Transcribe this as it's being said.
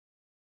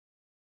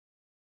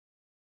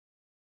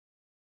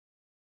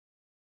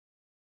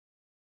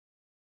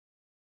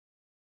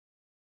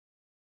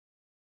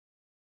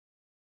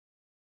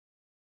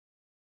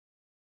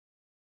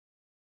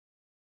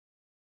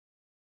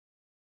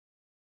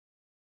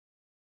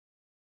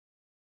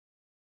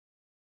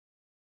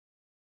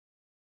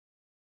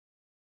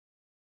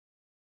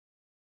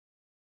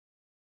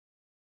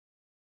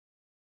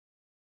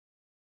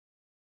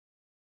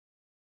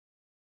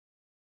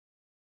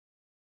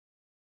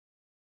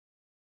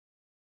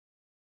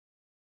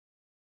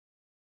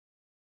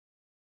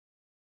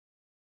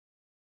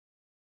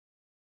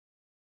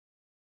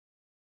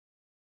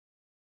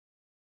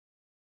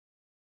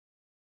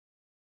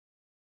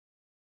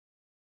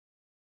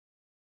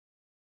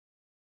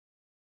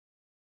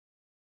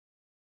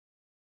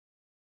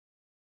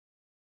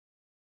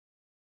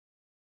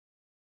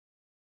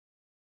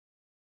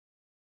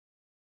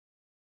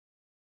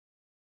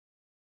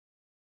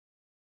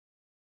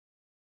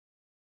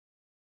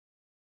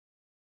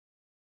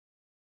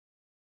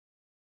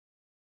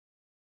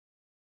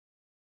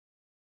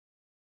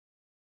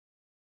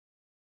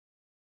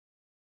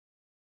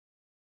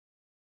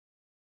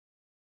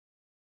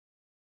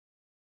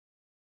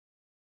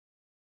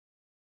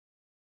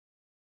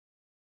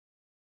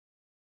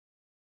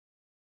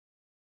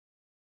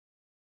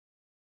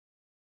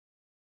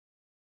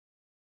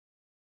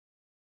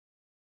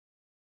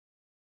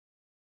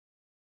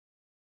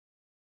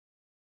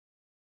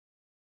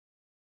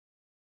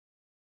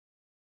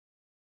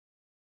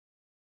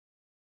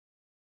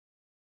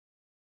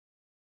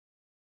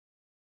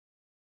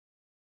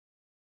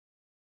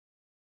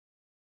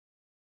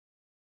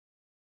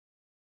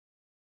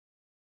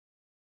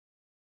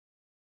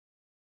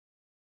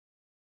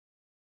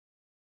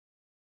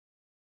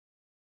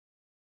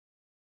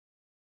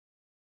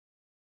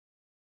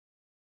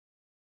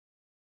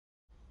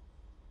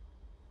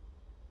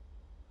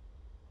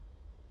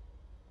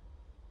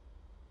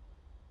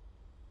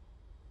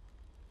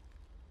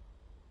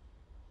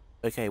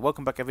Okay,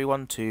 welcome back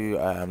everyone to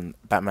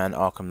Batman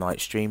Arkham Knight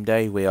stream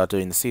day. We are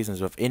doing the Seasons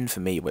of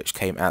Infamy, which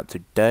came out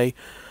today.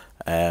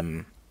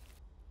 For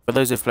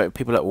those of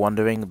people that are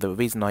wondering, the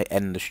reason I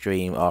end the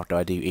stream after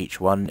I do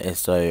each one is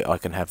so I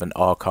can have an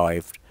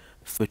archived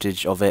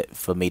footage of it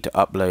for me to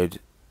upload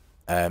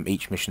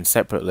each mission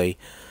separately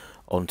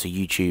onto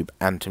YouTube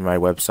and to my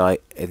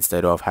website,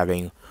 instead of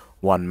having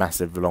one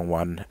massive long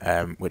one,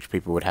 which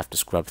people would have to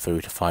scrub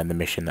through to find the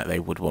mission that they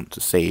would want to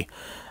see.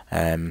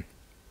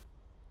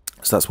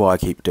 So that's why I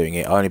keep doing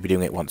it. I'll only be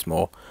doing it once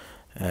more,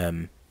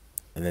 and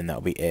then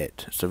that'll be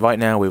it. So right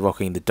now we're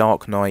rocking the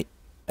Dark Knight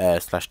 /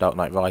 Dark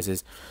Knight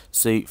Rises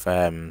suit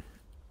from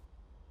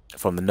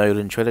the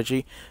Nolan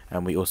trilogy,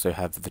 and we also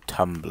have the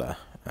Tumbler.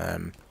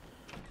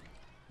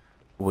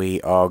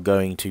 We are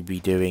going to be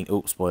doing...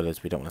 Oh,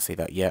 spoilers, we don't want to see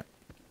that yet.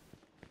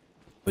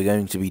 We're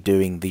going to be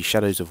doing the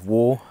Shadows of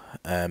War,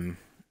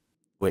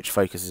 which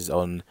focuses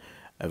on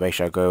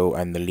Ra's al Ghul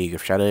and the League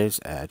of Shadows,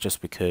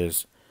 just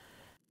because...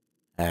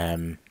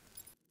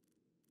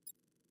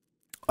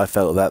 I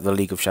felt that the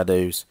League of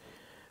Shadows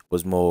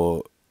was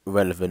more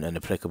relevant and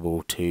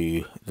applicable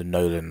to the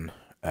Nolan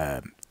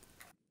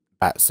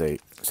Batsuit,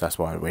 so that's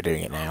why we're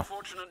doing it now.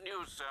 Unfortunate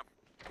news, sir.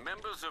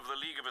 Members of the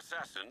League of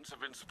Assassins have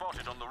been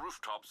spotted on the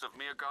rooftops of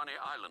Mirgani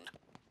Island.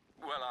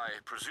 Well, I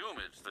presume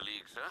it's the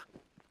League, sir.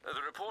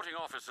 The reporting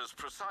officer's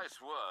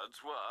precise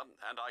words were,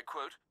 and I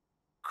quote,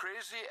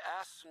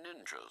 "crazy-ass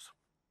ninjas."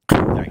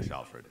 Thanks,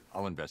 Alfred.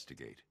 I'll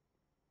investigate.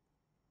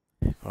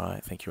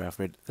 Right, thank you,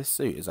 Alfred. This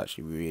suit is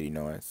actually really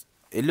nice.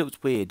 It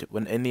looked weird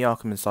when in the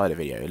Arkham Insider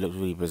video. It looked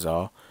really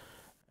bizarre,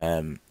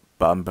 but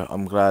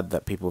I'm glad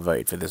that people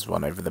voted for this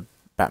one over the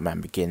Batman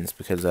Begins,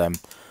 because the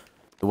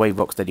way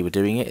Rocksteady were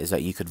doing it is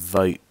that you could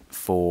vote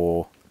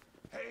for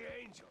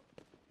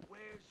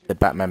the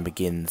Batman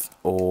Begins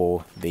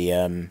or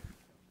the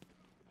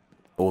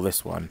or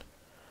this one.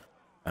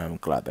 I'm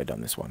glad they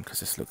done this one because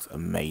this looks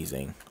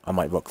amazing. I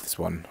might rock this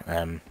one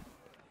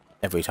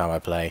every time I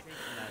play.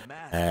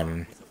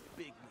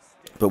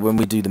 But when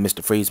we do the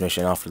Mr. Freeze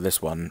mission after this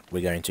one,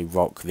 we're going to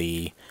rock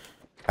the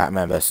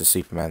Batman vs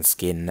Superman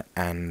skin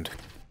and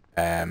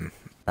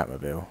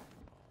Batmobile.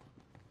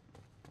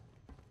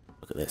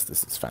 Look at this.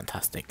 This is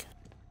fantastic.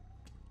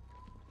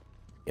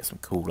 Get some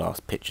cool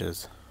ass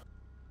pictures.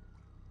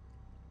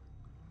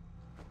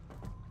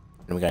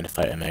 And we're going to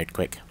photo mode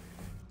quick,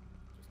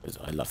 because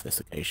I love this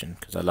occasion,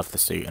 because I love the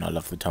suit and I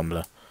love the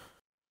tumbler.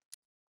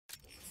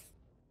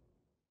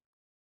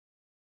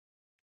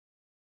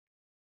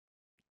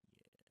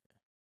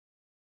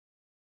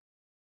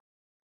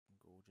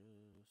 Gorgeous.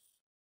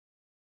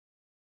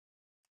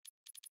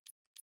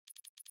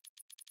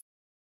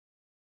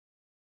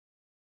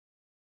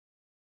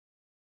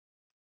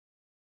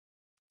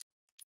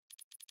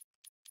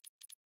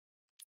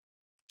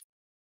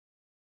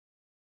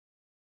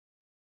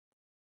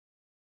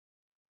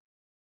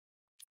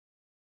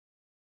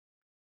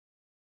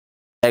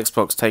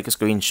 Xbox, take a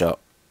screenshot.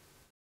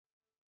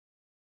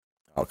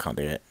 Oh, I can't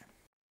do it.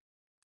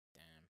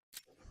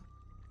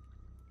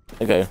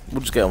 Damn. Okay,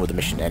 we'll just get on with the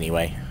mission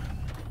anyway.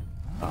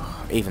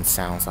 Oh, it even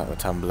sounds like the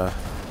tumbler.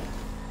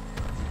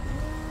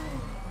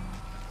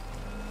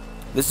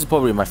 This is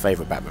probably my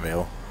favourite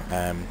Batmobile.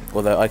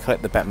 Although I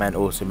collect the Batman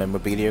Auto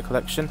Memorabilia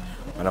collection,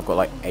 and I've got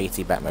like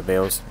 80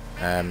 Batmobiles.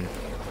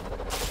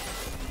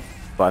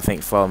 But I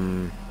think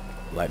from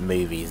like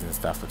movies and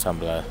stuff, the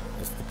Tumbler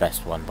is the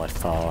best one by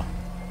far.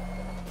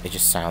 It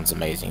just sounds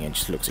amazing. It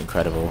just looks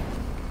incredible.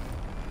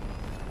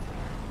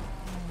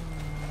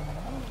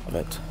 Love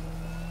it.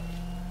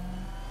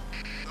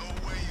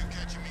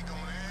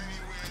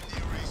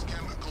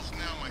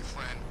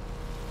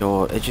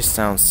 God, it just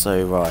sounds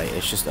so right.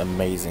 It's just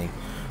amazing.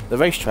 The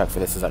racetrack for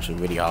this is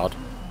actually really hard.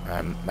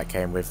 That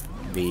came with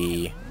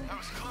the...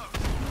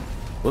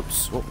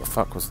 Whoops, what the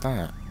fuck was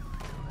that?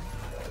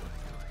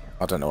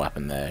 I don't know what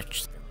happened there.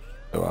 Just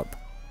go up.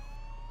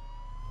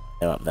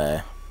 Go up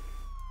there.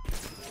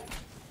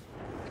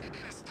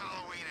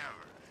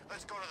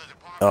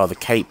 Oh, the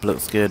cape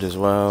looks good as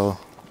well.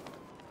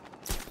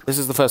 This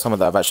is the first time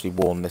that I've actually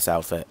worn this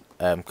outfit,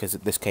 because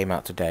this came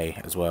out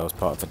today as well as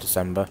part of the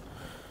December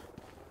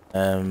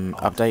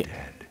update.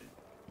 Dead.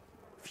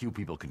 Few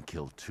people can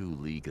kill 2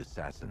 League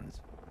assassins.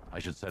 I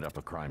should set up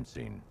a crime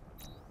scene.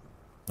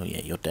 Oh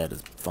yeah, you're dead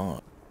as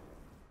fuck.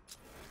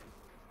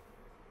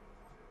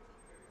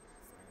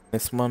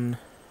 This one.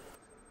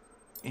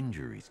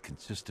 Injuries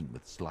consistent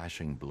with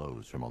slashing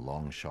blows from a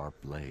long,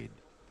 sharp blade.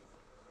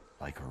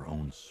 Like her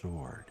own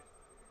sword.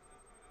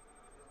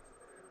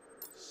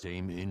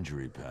 Same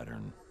injury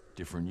pattern,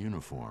 different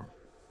uniform.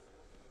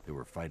 They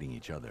were fighting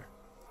each other.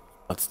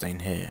 Bloodstain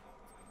here.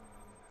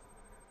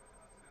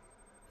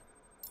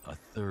 A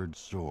third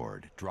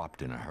sword,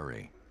 dropped in a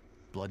hurry.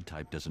 Blood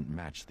type doesn't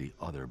match the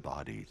other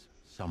bodies.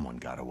 Someone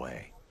got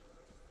away.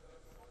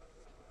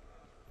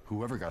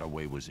 Whoever got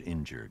away was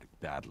injured,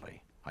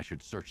 badly. I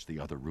should search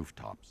the other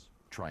rooftops.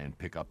 Try and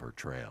pick up her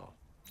trail.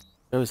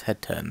 Those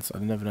head turns,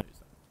 I've never noticed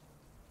that.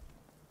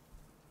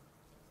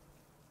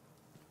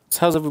 So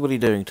how's everybody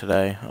doing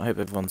today? I hope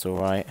everyone's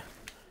alright.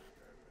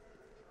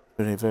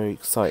 been a very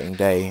exciting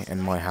day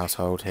in my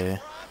household here.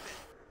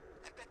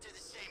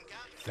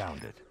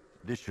 Found it.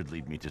 This should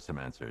lead me to some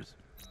answers.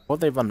 What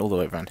they run all the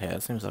way around here?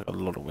 It seems like a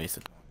lot of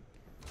wasted.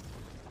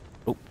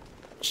 Oh,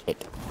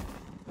 shit.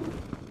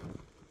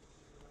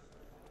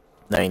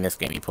 Knowing this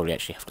game, you probably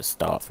actually have to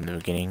start from the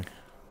beginning.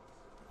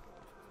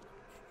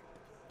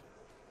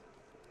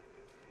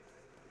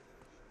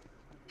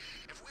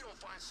 If we don't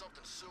find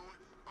something soon,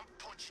 I'm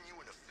punching you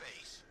in the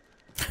face.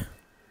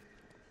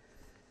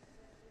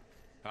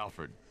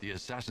 Alfred, the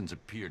assassins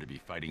appear to be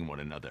fighting one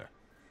another.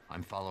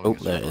 I'm following a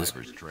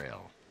survivor's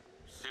trail.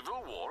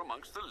 Civil war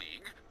amongst the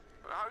League?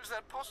 How is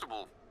that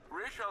possible?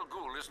 Ra's al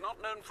Ghul is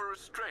not known for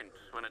restraint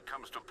when it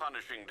comes to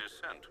punishing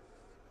dissent.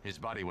 His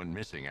body went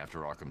missing after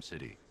Arkham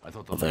City. I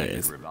thought the There League it had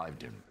is.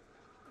 revived him.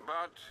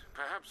 But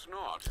perhaps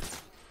not.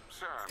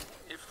 Sir,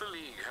 if the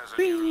League has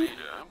a new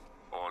leader,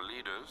 or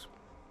leaders...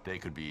 They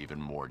could be even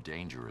more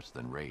dangerous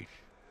than Ra's.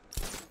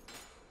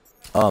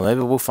 Oh,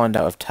 maybe we'll find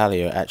out if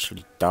Talia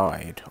actually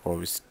died or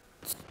was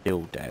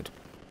still dead.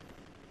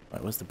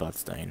 Right, where's the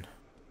bloodstain?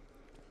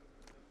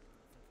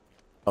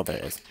 Oh, there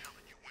it is.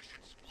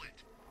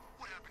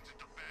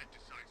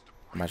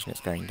 Imagine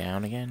it's going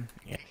down again.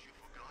 Yeah.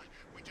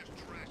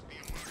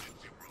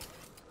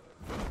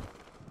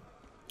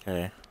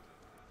 Okay.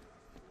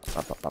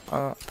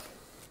 Up.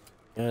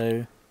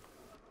 Go.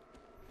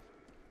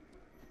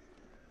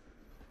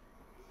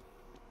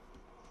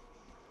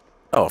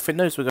 Oh, if it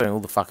knows we're going all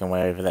the fucking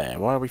way over there,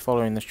 why are we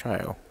following this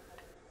trail?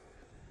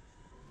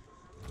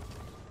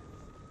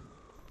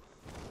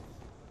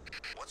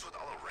 What's with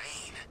all the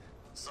rain?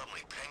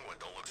 Suddenly Penguin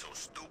don't look so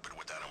stupid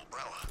with that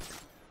umbrella.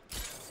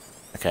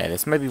 Okay,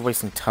 this may be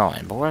wasting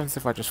time, but what happens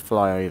if I just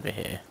fly over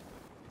here?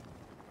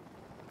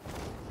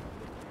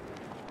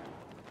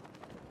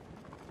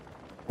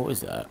 What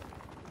is that?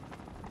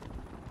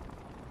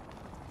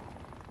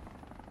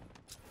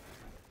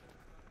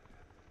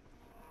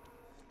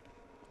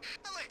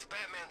 I liked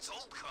Batman's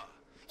old car.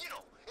 You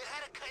know, it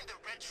had a kind of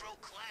retro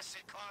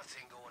classic car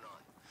thing going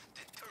on.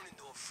 Didn't turn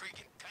into a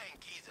freaking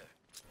tank either.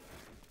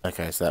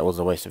 Okay, so that was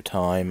a waste of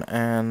time,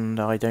 and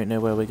I don't know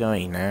where we're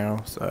going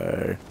now,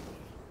 so...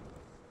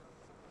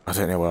 I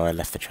don't know where I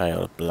left the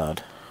trail of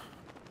blood.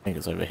 I think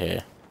it's over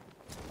here.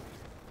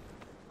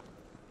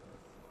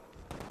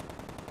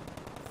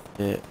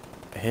 Is it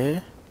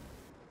here?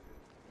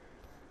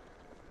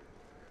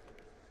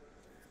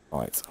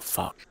 Oh, it's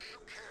fuck. Who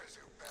cares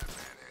who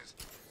Batman is?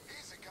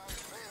 He's the guy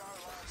who made our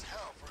lives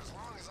hell for as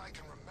long as I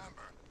can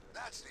remember.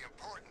 That's the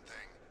important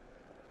thing.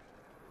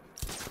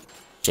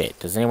 Shit,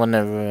 does anyone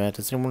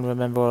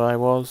remember where I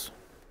was?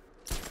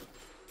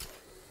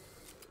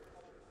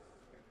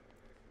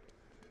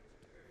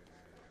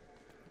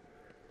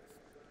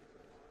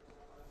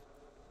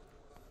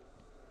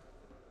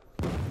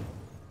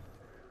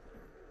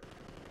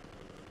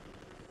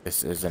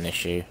 This is an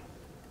issue.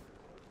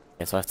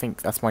 Yeah, so I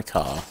think that's my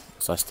car.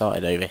 So I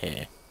started over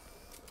here.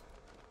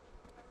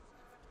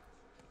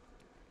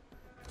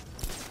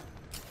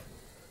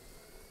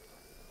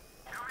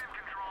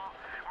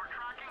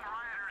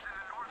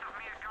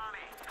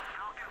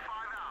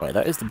 Wait,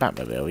 that is the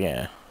Batmobile,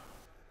 yeah.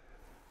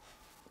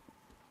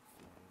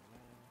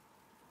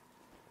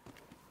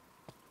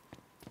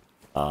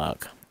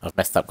 Fuck. I've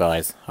messed up,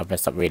 guys. I've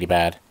messed up really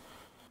bad.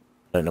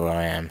 Don't know where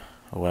I am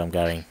or where I'm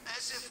going.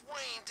 As if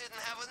Wayne didn't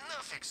have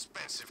enough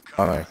expensive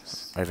Oh no,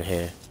 cars. over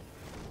here.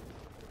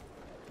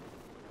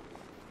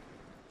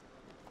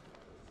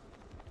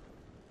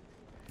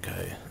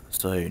 Okay,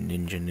 so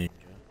Ninja.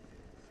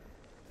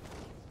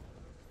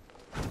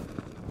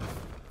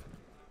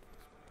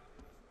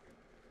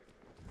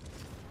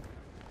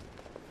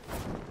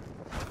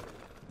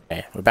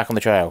 Okay, we're back on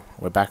the trail.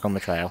 We're back on the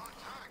trail.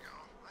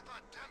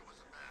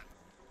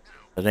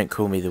 So don't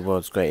call me the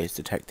world's greatest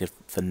detective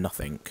for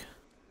nothing.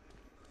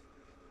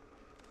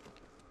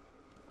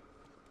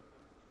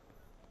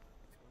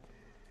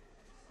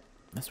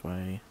 This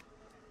way.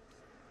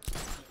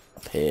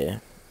 Up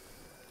here.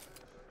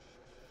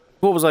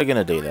 What was I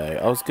gonna do though?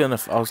 I was gonna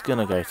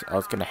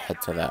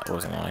head to that,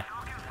 wasn't I?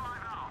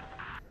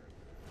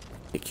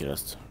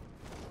 Ridiculous.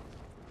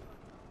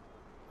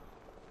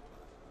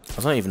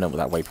 I don't even know what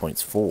that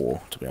waypoint's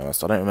for, to be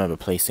honest. I don't remember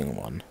placing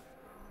one.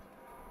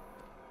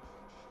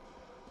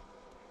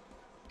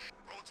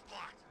 Road's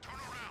blocked. Turn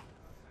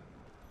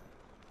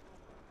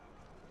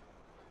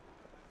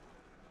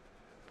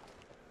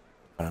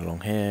around.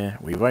 Along here.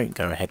 We won't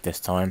go ahead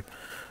this time.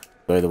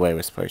 Go the way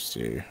we're supposed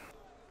to.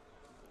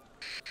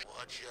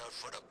 Watch out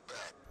for the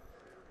bat.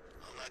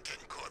 I'm not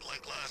getting caught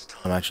like last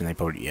time. I imagine they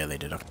probably, yeah, they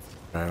did a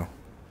trail.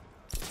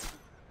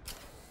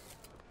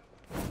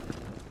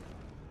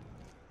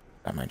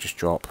 That might just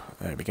drop.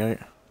 There we go.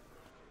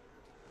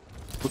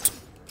 Oops.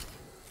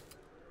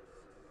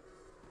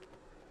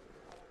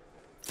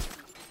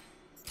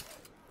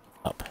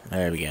 Up.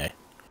 There we go.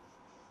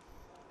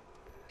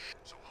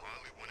 So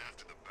Harley went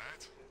after the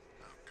bat?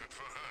 Oh, good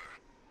for her.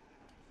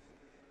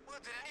 Well,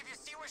 did any of you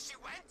see where she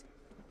went?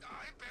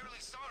 I barely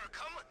saw her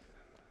come.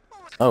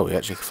 What was Oh, we're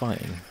actually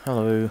fighting.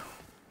 Hello.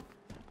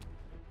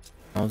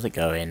 How's it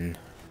going?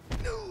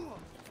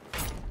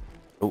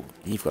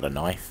 you've got a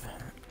knife.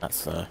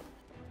 That's not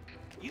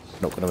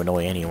going to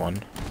annoy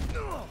anyone.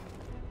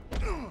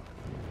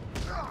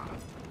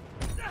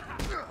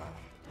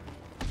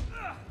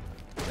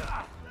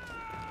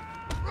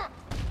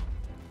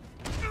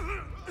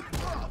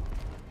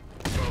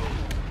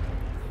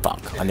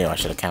 Fuck, I knew I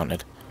should have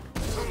countered.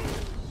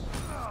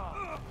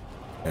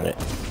 Damn it.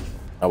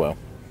 Oh well.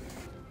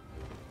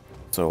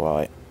 It's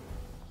alright.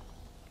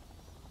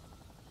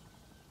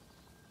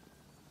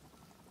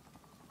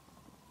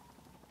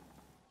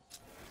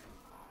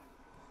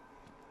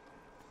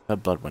 The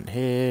blood went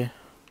here.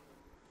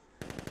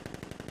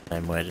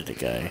 Then where did it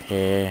go?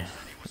 Here.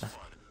 But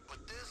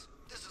this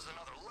is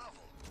another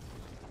level.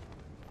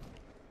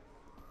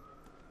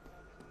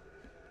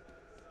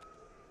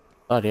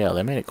 Bloody hell,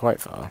 they made it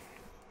quite far.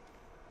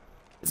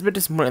 It's a bit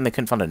disappointing they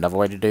couldn't find another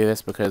way to do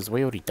this because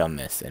we already done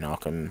this in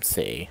Arkham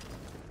City.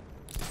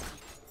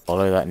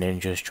 Follow that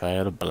ninja's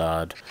trail of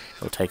blood.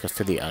 It'll take us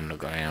to the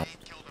underground.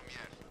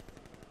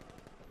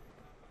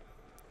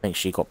 I think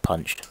she got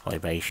punched by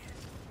Beige.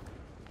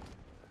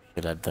 She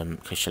led them,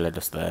 because she led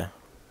us there.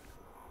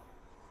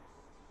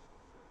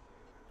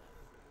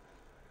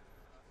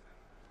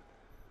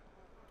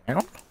 Down?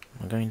 Am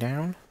I going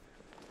down?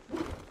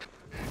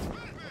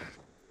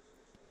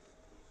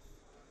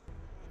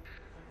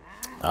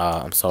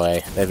 I'm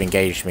sorry. They've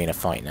engaged me in a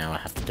fight now. I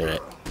have to do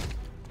it.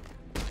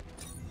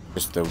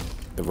 Just the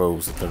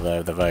rules of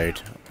the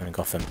road in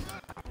Gotham.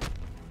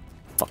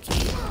 Fuck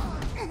you.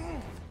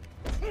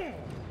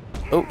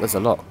 Oh, there's a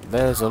lot.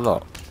 There's a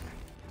lot.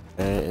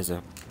 There is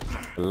a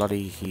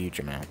bloody huge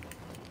amount.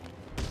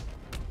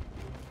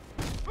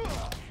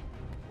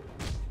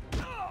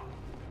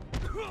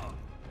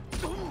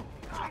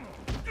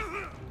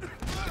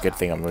 Good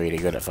thing I'm really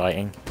good at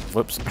fighting.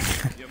 Whoops.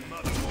 Your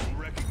mother won't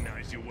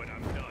recognize you when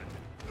I'm done.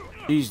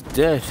 He's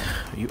dead,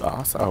 you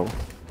asshole.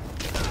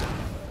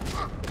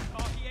 Oh,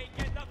 he ain't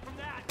getting up from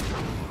that.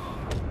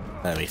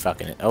 No, he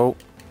fucking it. Oh.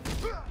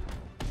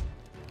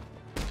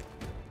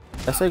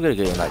 They're so good at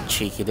getting like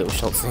cheeky little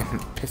shots in.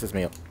 Pisses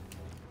me off.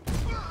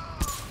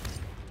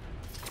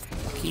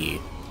 Fuck you.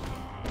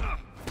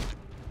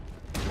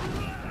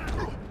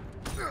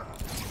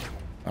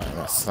 Alright, I'm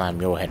gonna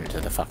slam your head into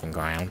the fucking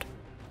ground.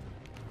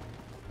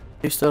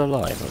 Who's still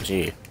alive? Or was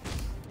you?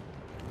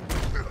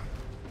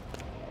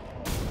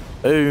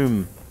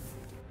 Boom!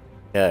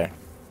 Go.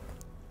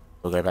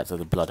 We'll go back to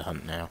the blood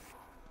hunt now.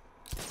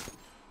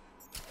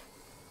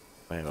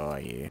 Where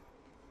are you?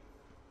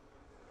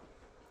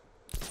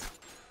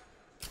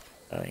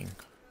 Going.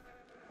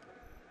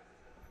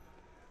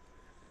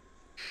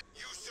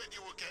 You said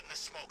you were getting the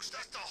smokes.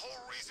 That's the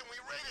whole reason we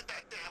raided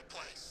that damn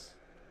place.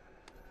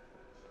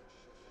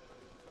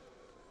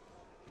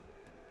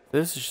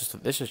 This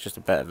is just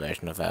a better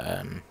version of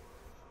that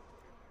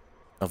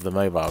of the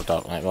mobile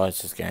Dark Knight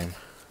Rises game.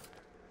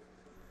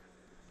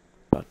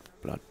 Blood,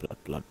 blood, blood,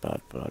 blood,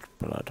 blood, blood,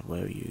 blood.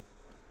 Where are you?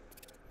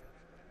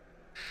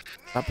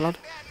 That blood?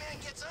 Batman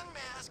gets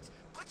unmasked,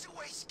 puts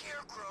away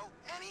Scarecrow,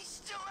 and he's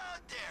still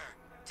out there.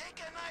 Take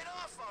a night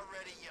off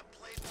already, you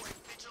playboy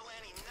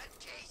vigilante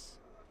nutcase.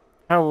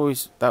 How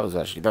always? That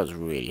was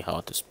really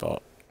hard to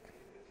spot.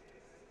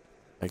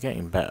 They're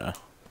getting better.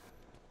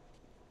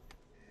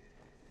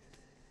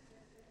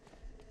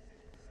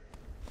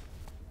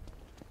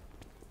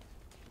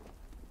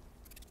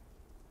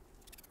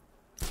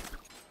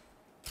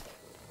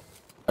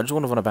 I just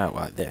want to run about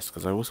like this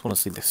because I always want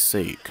to see the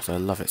suit because I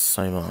love it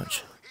so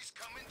much. He's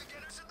coming to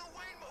get us in the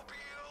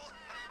Wayne-mobile.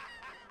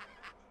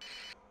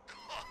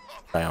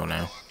 Fail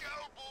now. Look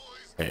out,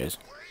 boys. There it is.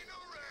 Wayne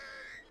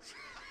arrange.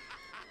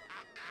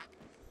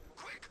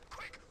 Quick,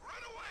 quick,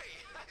 run away.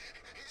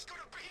 He's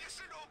gonna beat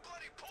us into a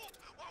bloody pulp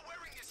while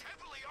wearing his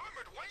heavily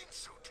armored Wayne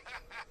suit.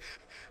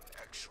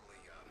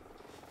 Actually,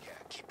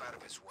 yeah, keep out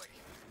of his way.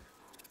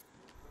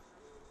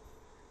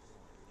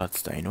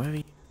 Bloodstain, where are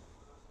you?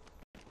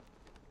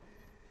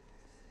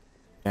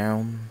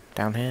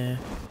 Down here.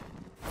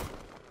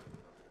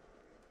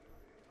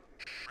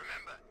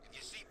 Remember, if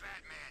you see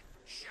Batman,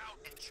 shout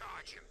and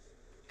charge him.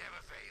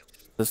 Never fails.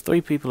 There's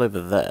 3 people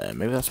over there.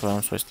 Maybe that's where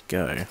I'm supposed to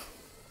go.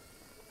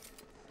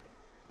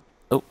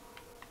 Oh,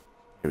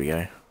 here we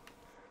go.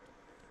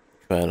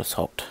 Trail is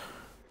hopped.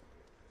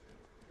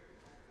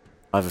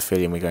 I have a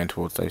feeling we're going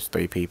towards those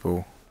 3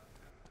 people.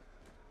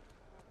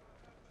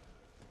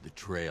 The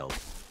trail.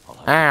 I'll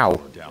have Ow! to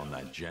power down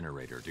that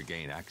generator to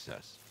gain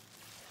access.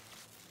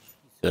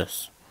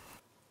 This.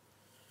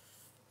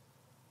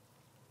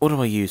 What do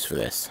I use for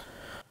this?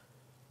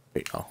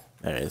 Wait, oh,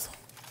 there it is.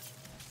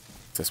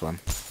 It's this one.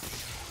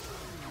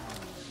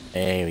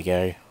 There we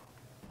go.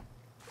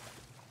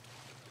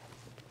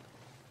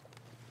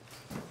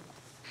 We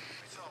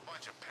saw a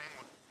bunch of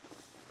penguins.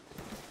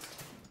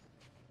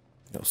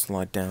 It'll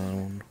slide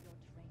down.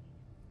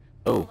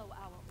 Oh, Follow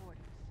our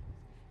orders.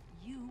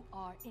 You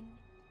are in.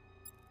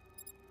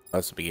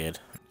 that's be good.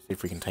 See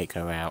if we can take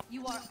her out.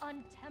 You are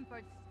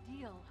untempered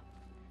steel.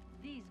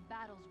 These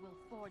battles will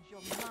forge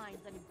your minds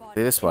and bodies.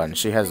 See this one,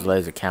 she has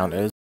loads of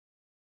counters.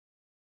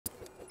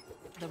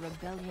 The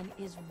rebellion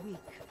is weak.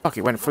 Fuck,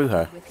 it went through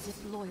her. With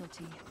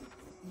disloyalty.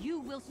 You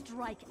will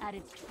strike at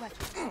its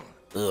treasure.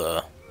 Ugh.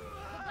 The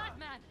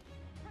Batman!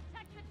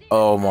 Protect the demon!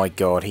 Oh my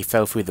god, he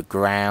fell through the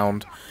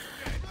ground.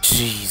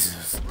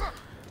 Jesus.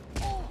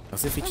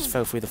 As if he just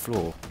fell through the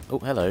floor. Oh,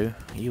 hello.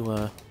 You,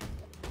 going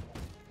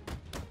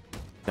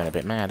a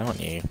bit mad, aren't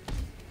you?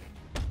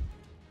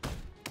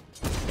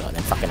 Got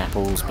them fucking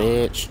apples,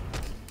 bitch.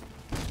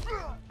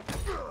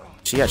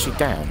 She actually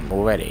down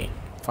already?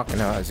 Fucking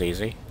hell, that was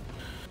easy.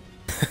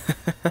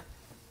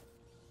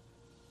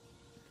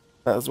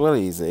 That was well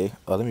easy.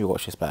 Oh, let me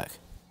watch this back.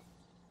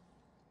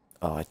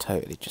 Oh, I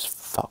totally just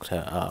fucked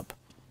her up.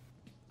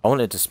 I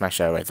wanted to smash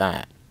her with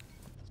that.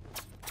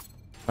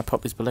 Can I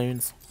pop these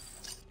balloons?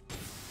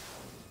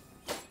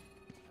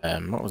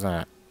 What was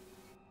that?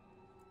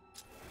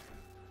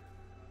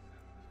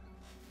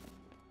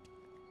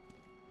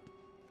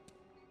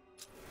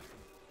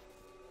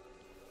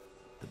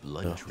 The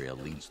blood trail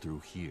leads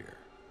through here,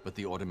 but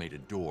the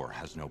automated door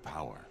has no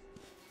power.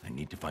 I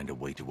need to find a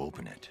way to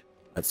open it.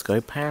 Let's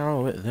go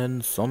power it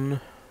then,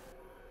 son.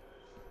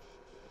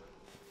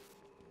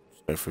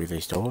 Let's go through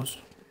these doors.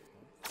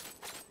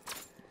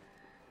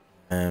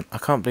 I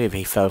can't believe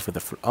he fell through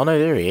the floor. Oh no,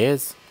 there he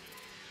is.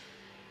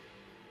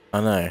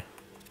 I know.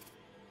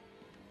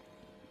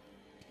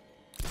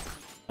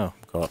 Oh,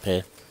 go up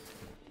here.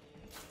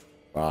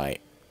 Right.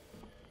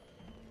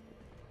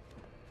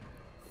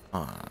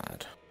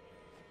 God.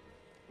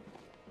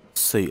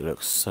 Suit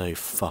looks so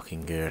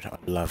fucking good. I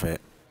love it.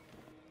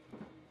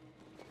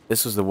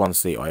 This was the one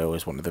suit I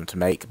always wanted them to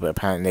make, but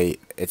apparently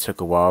it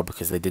took a while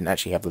because they didn't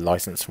actually have the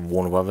license from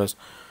Warner Brothers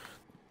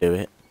to do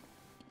it.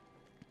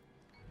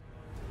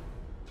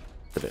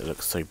 But it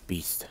looks so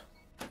beast.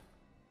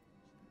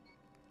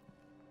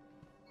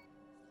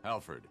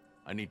 Alfred,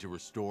 I need to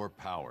restore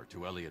power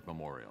to Elliott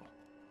Memorial.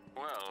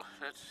 Well,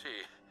 let's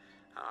see.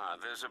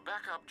 There's a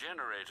backup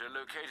generator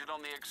located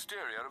on the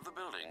exterior of the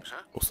building, sir.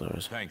 Also,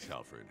 is Thanks,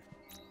 Alfred.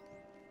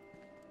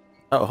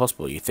 at a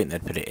hospital, you'd think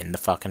they'd put it in the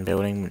fucking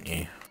building, wouldn't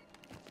you?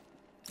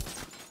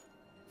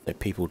 So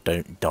people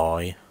don't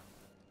die.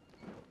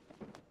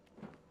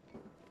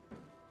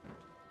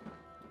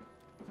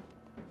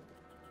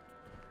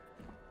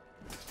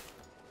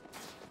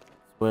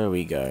 Where are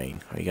we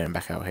going? Are we going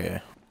back out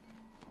here?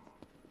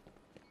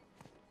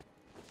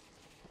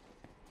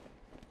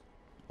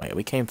 Wait,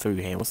 we came through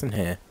here. What's in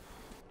here?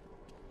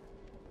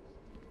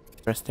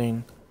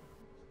 Interesting.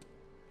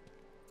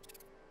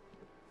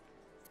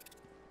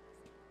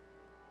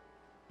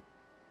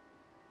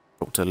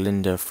 Dr.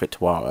 Linda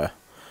Fritwara.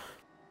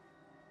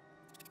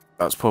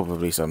 That's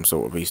probably some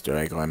sort of Easter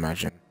egg, I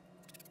imagine.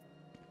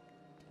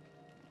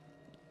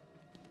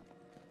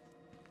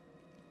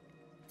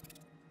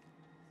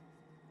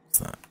 What's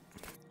that?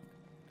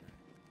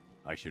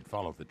 I should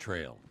follow the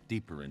trail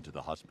deeper into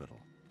the hospital.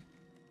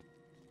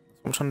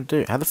 What I'm trying to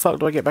do. How the fuck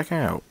do I get back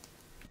out?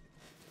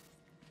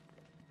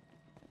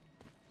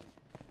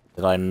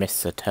 Did I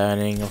miss a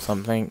turning or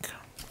something?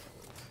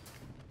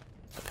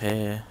 Up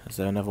here. Is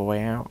there another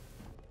way out?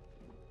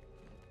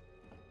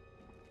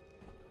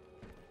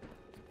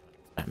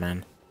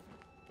 Batman.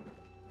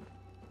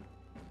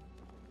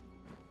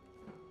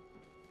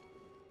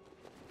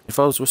 If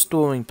I was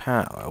restoring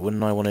power,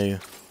 wouldn't I want to...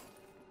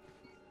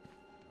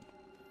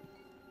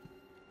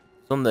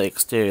 It's on the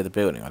exterior of the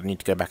building, I'd need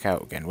to go back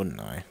out again,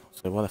 wouldn't I?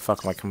 So why the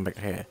fuck am I coming back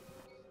here?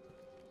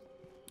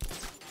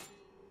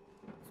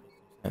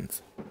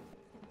 Sense.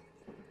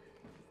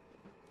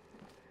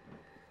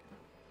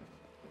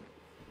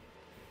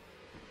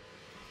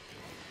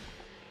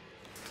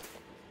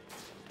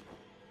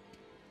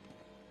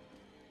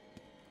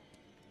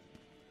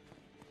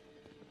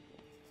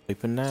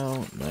 Open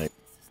now? No.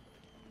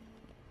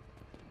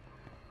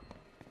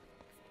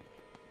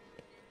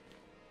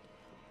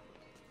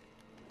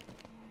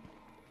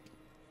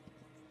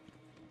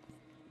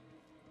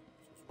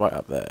 Right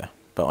up there.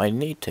 But I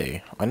need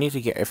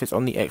to get, if it's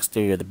on the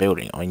exterior of the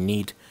building, I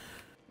need to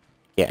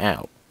get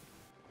out.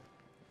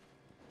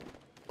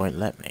 Won't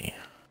let me.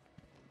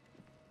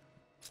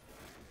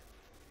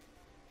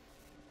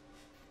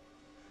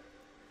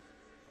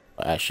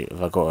 But actually,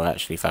 have I got to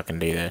actually fucking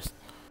do this?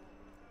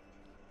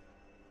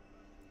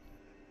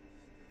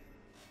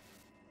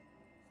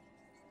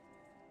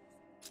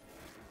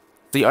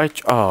 See,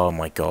 oh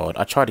my god,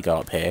 I tried to go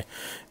up here,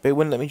 but it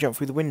wouldn't let me jump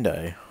through the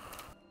window.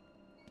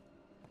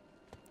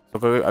 So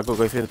I got to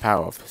go through the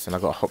power office, and I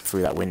got to hop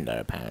through that window,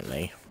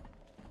 apparently.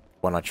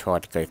 When I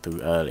tried to go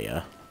through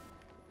earlier.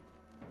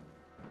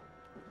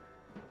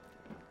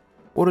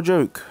 What a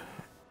joke.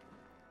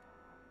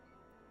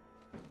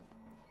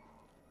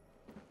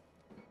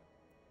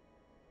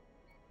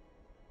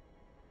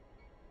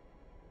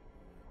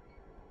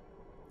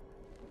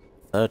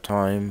 Third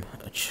time,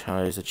 I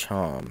chose a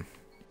charm.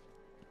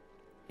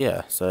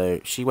 Yeah,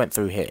 so she went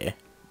through here.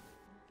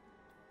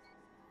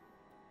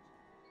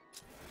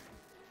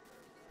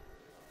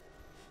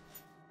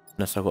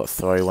 Unless I've got to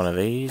throw one of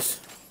these.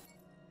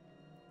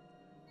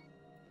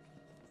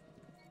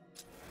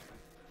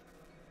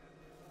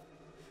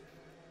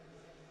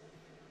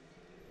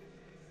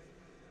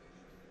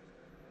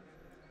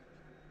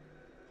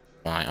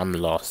 Right, I'm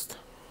lost.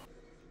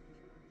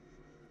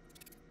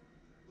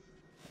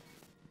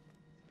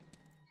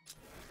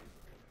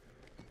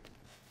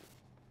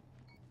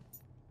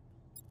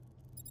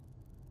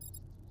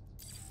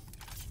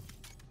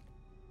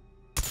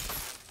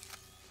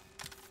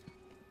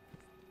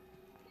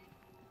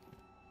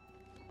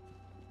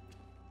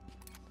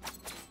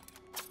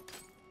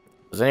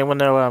 Does anyone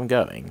know where I'm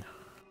going?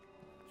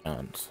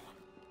 Chance.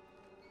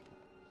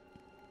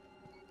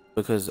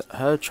 Because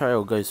her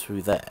trail goes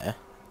through there,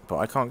 but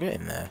I can't get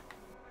in there.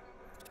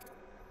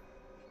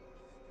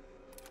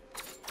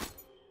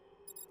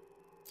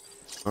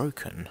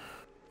 Broken.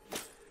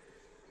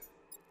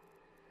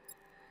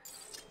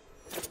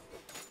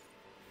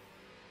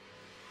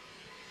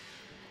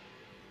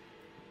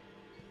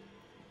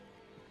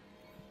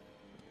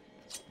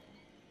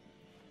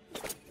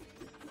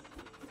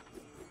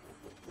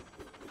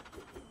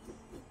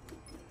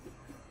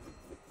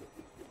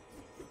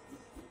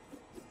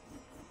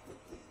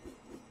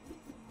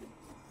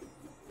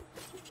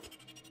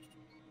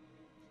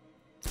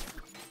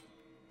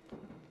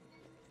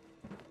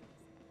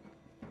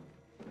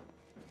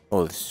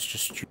 Oh, this is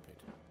just stupid.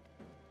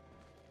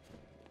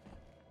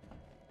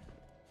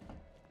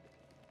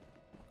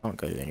 Can't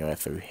go anywhere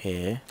through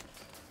here.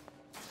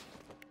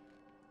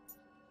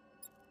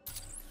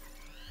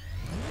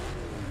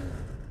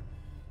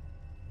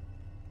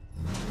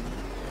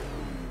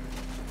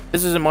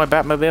 This isn't my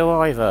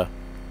Batmobile either.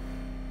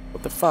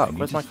 What the fuck? I need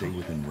Where's to my stay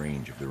within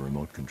range of the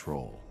remote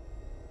control.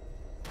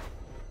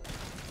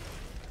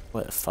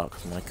 Where the fuck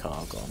is my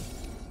car gone?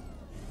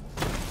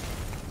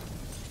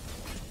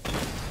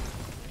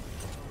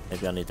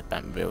 Maybe I need the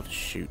Batmobile to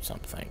shoot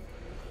something.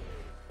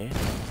 Yeah.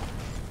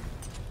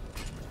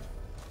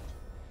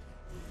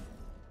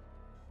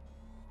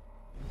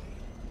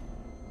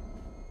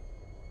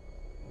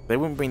 They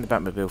wouldn't bring the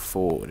Batmobile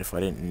forward if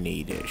I didn't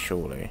need it,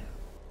 surely.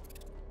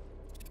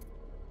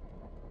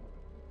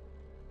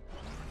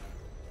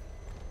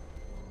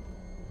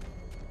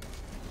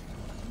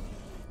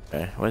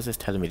 Okay, where's this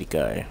telling me to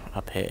go?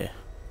 Up here.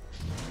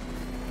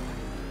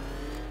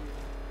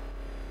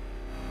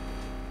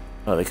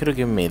 Oh, they could have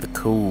given me the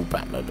cool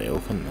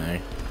Batmobile, couldn't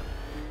they?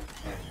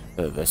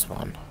 This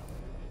one.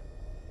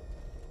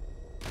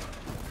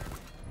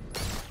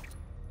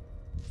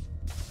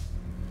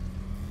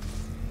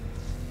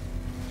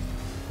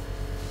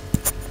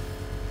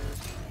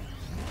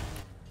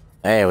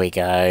 There we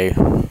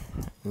go.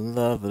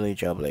 Lovely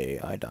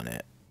jubbly, I done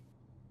it.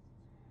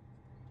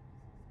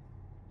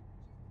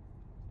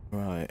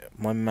 Right,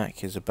 my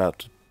Mac is about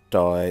to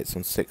die, it's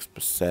on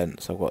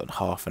 6%, so I've got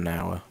half an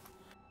hour.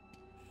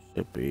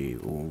 Should be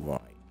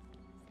alright.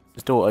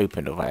 This door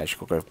opened, or I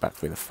actually got to go back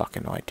through the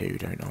fucking I-2,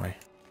 don't I?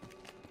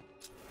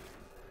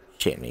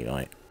 Shit me,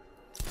 right?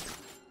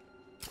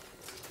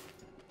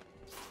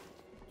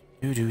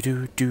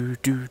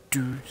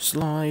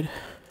 Slide.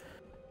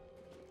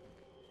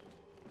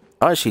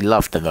 I actually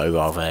loved the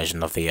mobile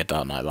version of the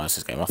Dark Knight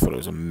Rises game. I thought it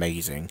was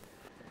amazing.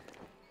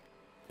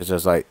 Because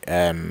there's like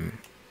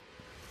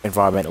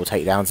environmental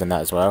takedowns in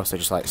that as well, so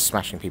just like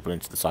smashing people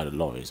into the side of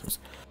lorries was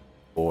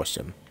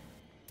awesome.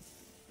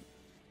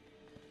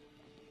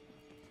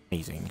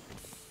 Amazing.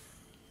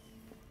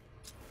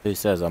 Who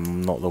says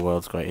I'm not the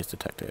world's greatest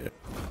detective?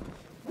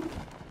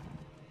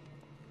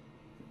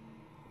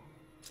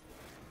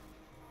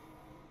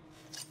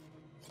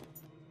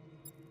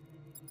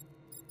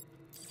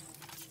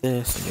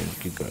 This, and then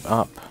you could go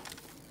up,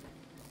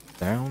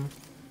 down.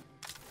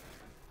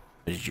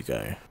 Where did you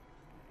go?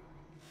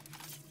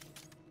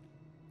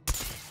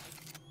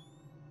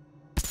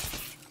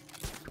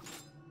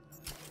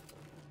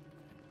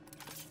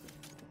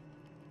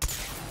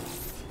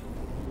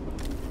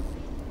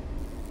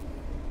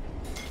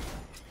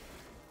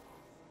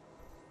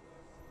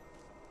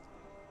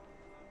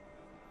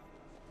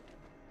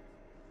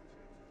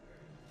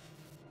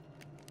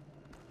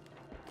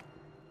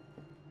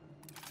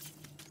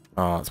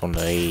 Oh, it's one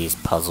of these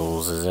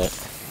puzzles, is it?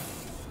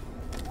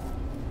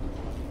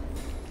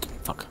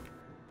 Fuck.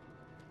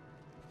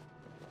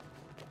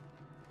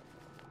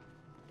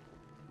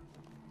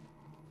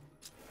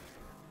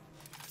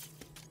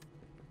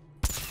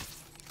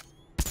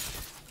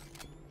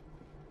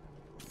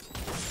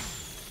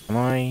 Am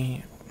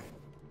I...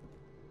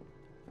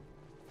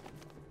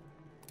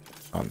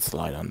 Can't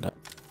slide under.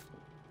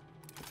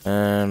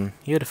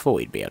 You would have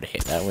thought you'd be able to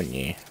hit that, wouldn't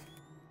you?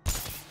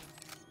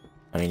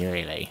 I mean,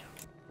 really.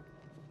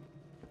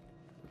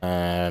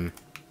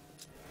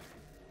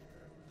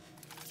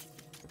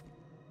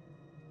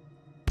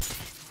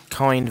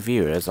 Kind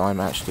viewers, I'm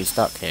actually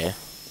stuck here.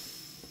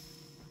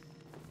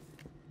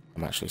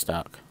 I'm actually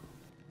stuck.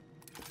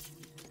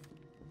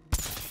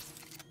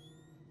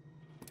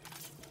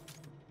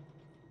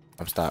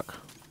 I'm stuck.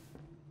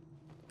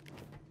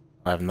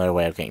 I have no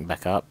way of getting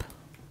back up.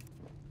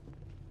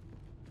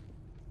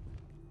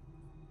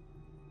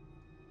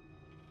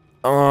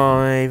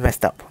 I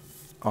messed up.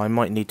 I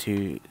might need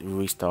to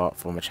restart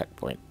from a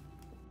checkpoint.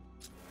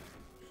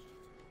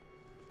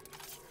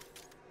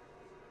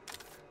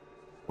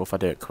 What if I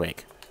do it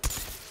quick?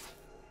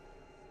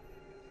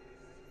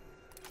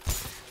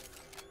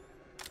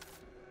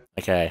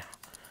 Okay.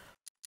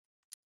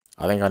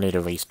 I think I need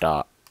a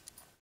restart.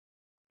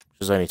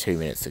 There's only 2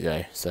 minutes to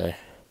go, so...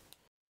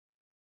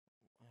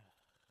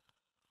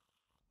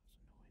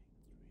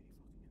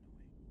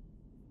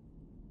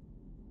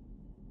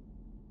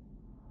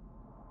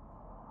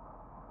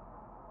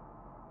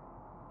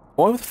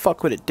 Why the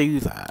fuck would it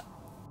do that?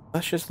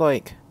 That's just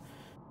like...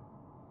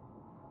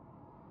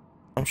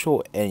 I'm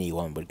sure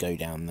anyone would go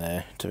down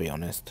there, to be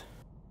honest.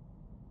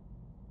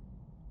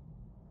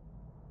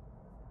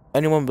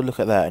 Anyone would look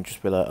at that and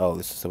just be like, oh,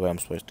 this is the way I'm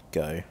supposed to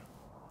go.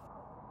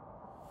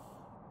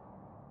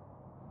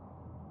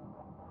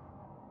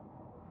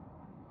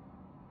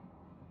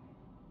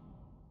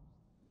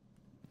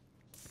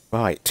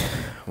 Right,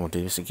 we'll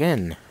do this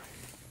again.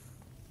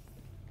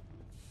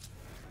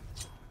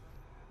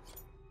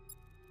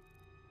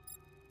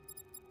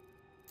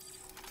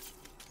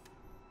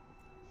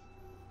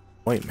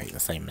 Won't make the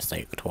same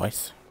mistake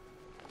twice.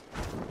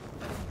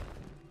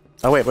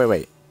 Oh,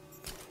 wait.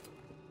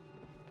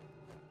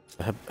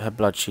 Her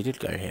blood, she did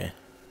go here.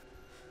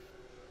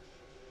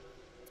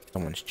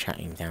 Someone's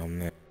chatting down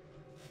there.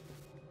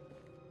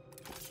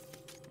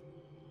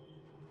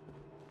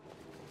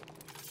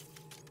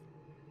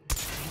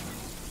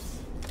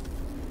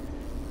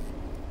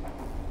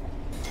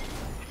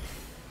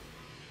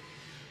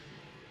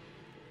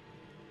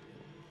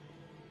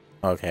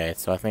 Okay,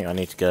 so I think I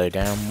need to go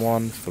down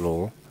one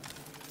floor.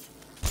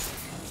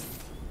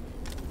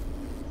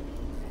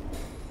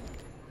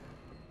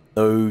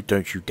 Oh,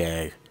 don't you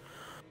dare.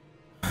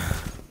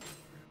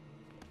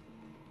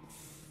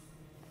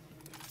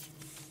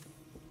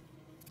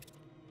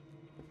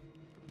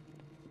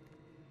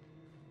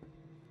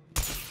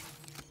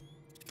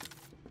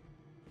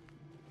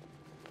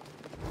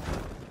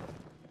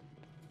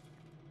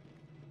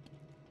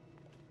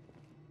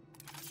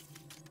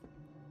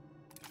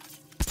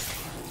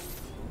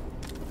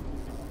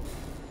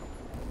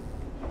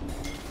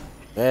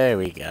 There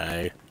we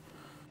go.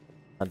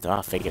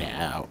 I figured it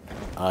out.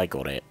 I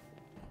got it.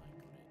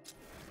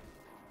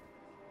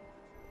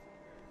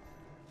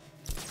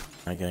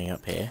 Am I going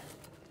up here?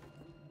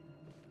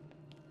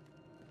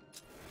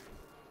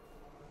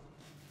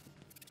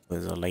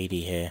 There's a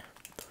lady here.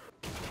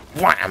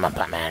 Wham! I'm a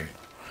Batman!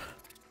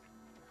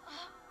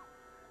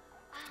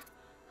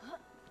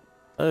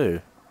 Oh.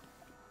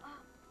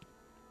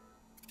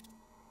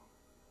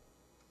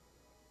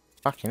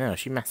 Fucking hell,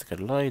 she massacred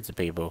loads of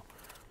people.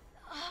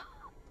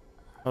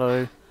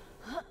 Hello.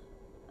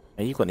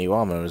 Hey, you've got new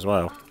armor as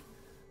well.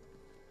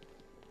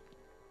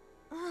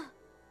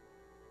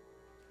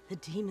 The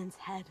demon's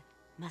head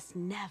must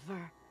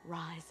never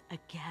rise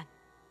again.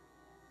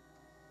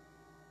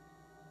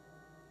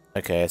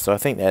 Okay, so I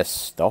think they're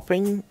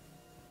stopping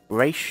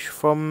Raish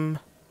from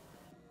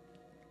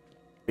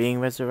being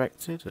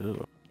resurrected.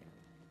 Ooh.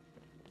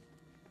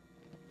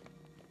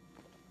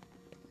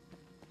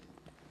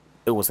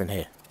 It wasn't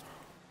here.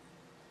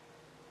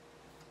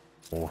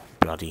 Oh,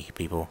 bloody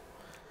people.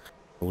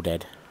 All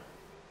dead.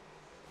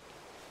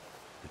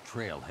 The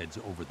trail heads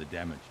over the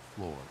damaged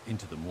floor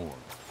into the morgue.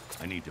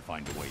 I need to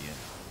find a way in.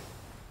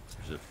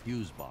 There's a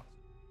fuse box.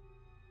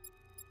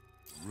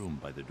 Room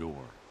by the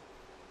door.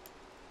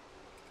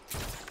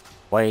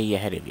 Way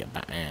ahead of you,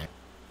 Batman.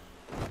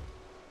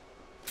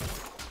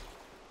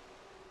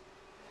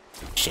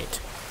 Shit.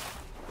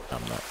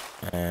 I'm not.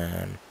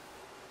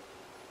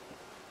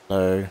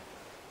 Hello.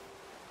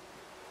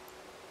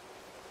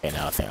 Okay,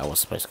 no, I think I was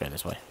supposed to go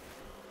this way.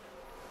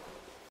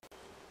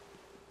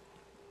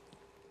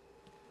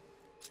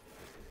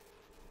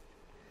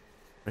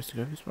 Supposed to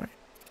go this way?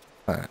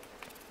 Alright.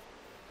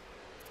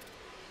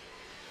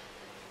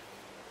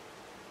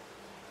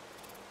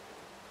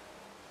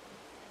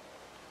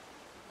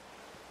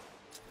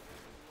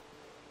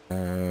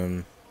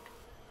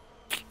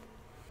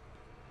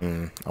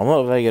 I'm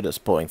not very good at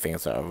spotting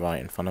things that are right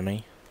in front of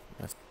me.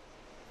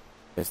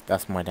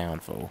 That's my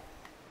downfall.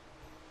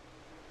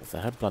 So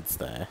her blood's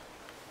there.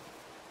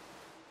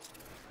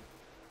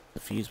 The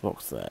fuse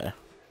box there,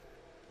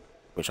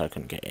 which I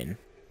couldn't get in.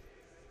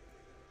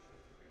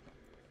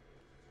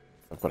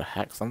 I've got to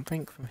hack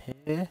something from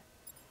here.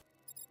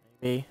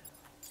 Maybe.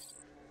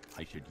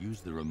 I should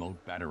use the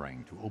remote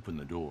batarang to open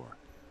the door.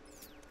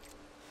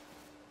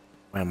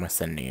 Where am I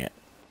sending it?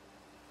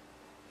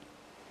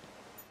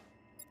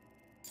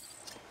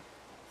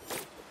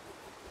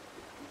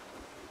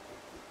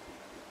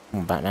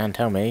 Come on, Batman,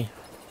 tell me.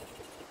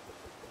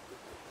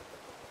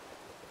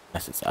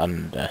 Unless it's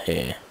under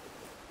here.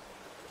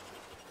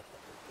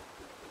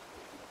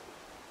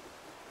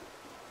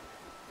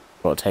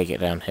 Got to take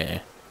it down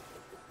here.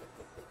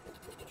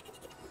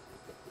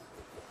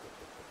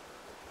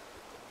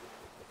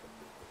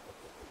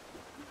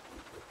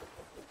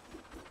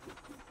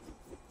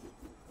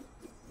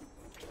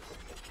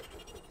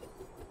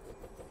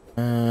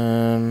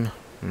 Hmm.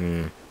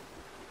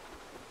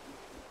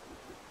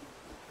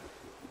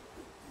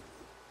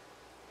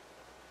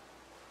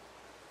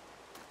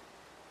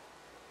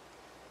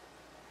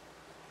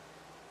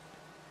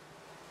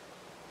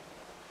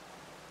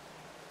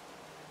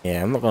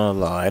 Yeah, I'm not gonna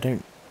lie, I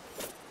don't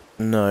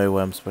know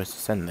where I'm supposed to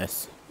send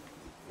this.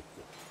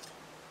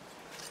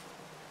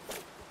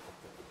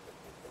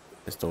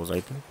 This door's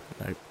open?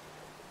 Nope.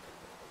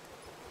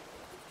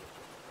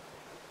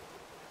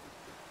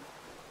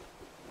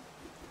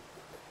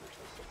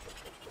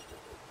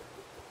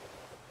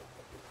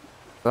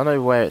 I don't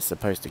know where it's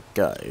supposed to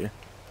go.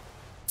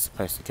 It's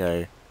supposed to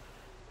go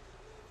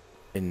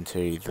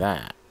into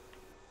that.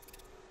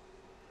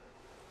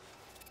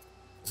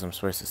 Because I'm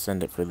supposed to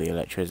send it through the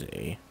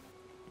electricity.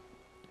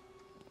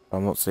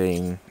 I'm not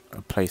seeing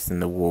a place in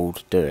the wall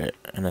to do it,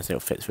 unless it'll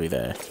fit through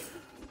there.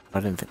 I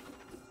didn't think...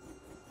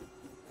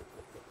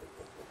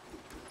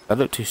 That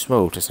looked too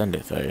small to send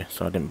it through,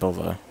 so I didn't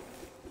bother.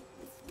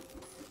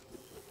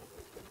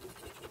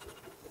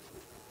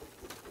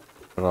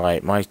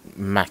 Right, my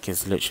Mac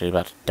is literally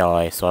about to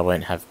die, so I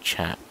won't have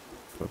chat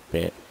for a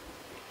bit.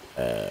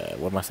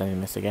 What am I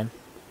sending this again?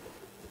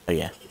 Oh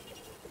yeah.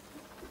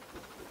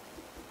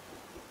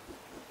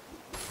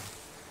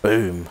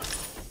 Boom.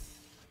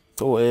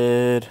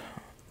 Sorted.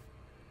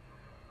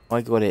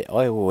 I got it.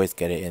 I always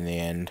get it in the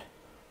end.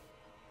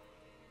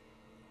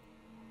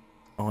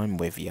 I'm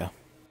with ya.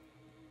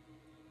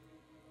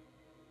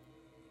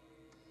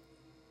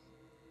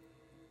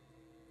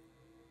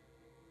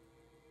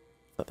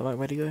 Is that the right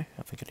way to go?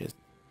 I think it is.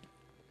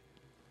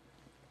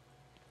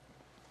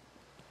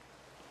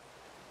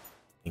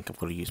 I think I've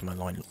got to use my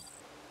line.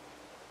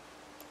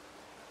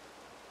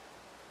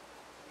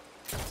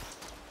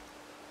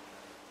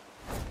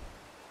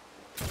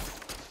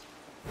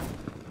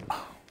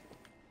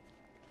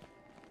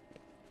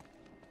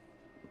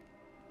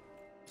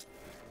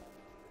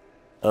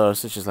 Oh,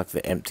 this is just like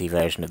the empty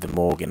version of the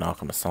morgue in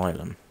Arkham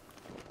Asylum.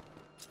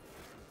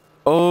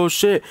 Oh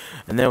shit!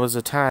 And there was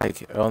a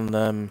tag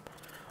on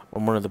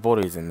one of the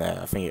bodies in there.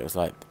 I think it was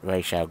like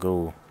Ra's al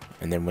Ghul.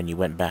 And then when you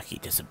went back, he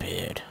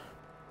disappeared.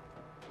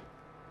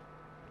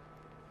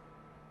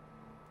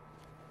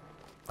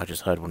 I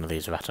just heard one of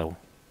these rattle.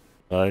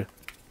 So.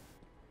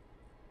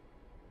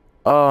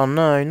 Oh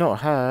no,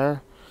 not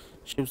her.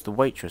 She was the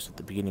waitress at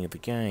the beginning of the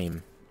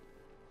game.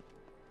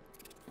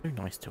 So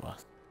nice to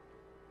us.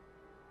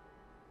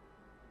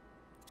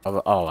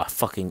 Oh,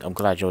 I'm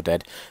glad you're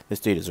dead. This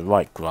dude is a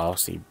right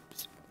grass. He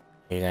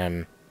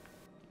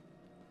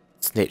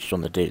snitched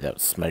on the dude that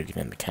was smoking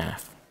in the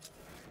calf.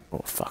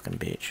 What a fucking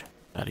bitch.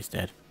 Glad he's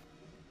dead.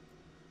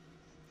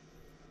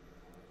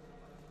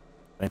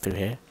 Going through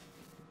here?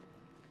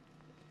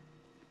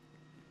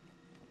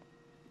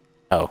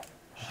 Oh.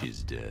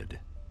 She's dead.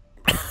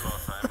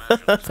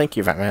 Thank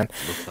you, Batman.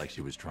 Looks like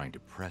she was trying to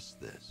press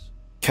this.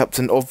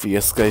 Captain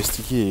Obvious goes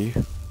to you.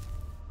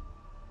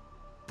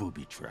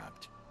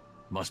 Booby-trapped.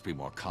 Must be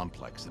more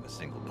complex than a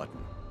single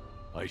button.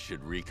 I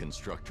should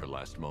reconstruct her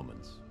last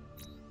moments.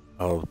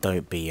 Oh,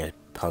 don't be a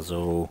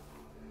puzzle.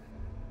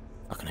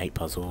 I fucking hate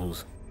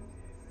puzzles.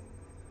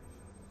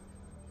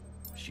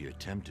 She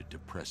attempted to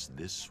press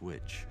this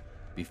switch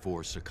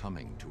before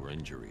succumbing to her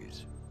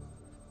injuries.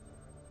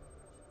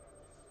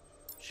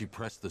 She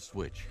pressed the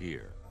switch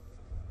here.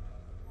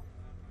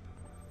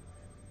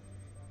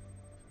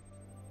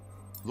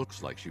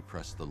 Looks like she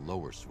pressed the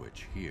lower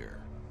switch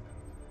here.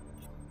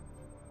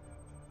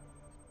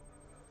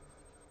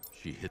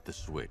 She hit the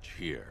switch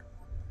here.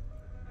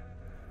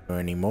 Or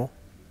any more?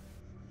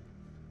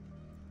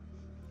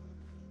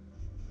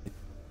 I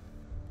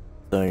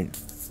don't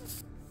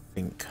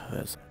think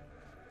there's...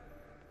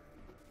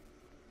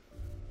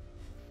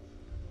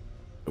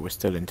 But we're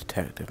still in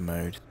detective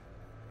mode.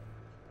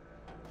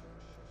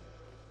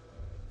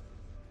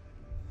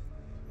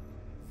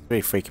 It's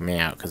really freaking me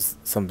out because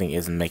something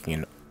isn't making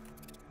an...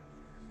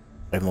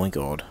 Oh my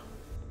god.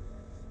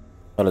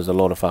 Well, there's a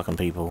lot of fucking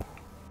people.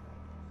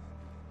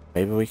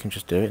 Maybe we can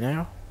just do it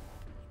now?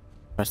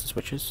 Press the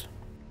switches.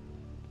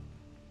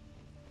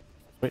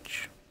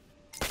 Switch.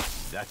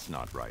 That's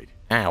not right.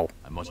 Ow.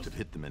 I must have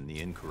hit them in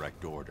the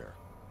incorrect order.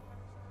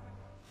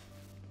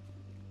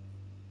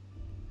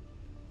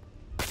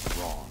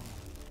 Wrong.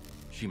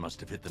 She must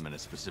have hit them in a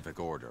specific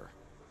order.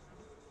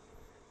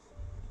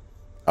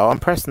 Oh, I'm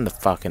pressing the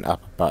fucking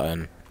upper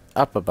button.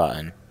 Upper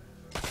button.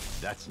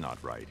 That's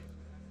not right.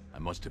 I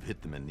must have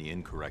hit them in the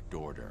incorrect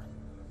order.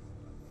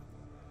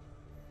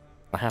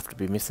 I have to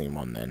be missing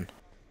one then.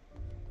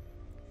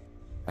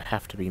 I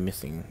have to be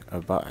missing a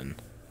button.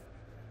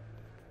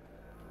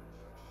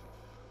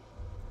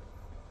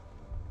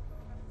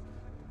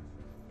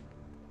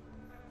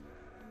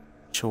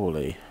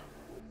 Surely.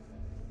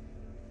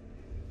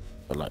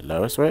 But like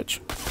lower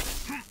switch?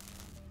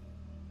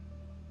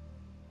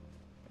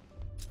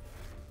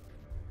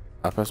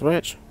 Upper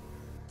switch?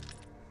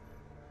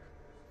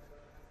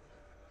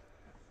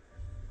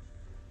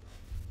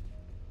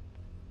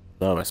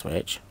 Lower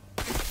switch?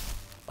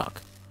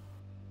 Fuck.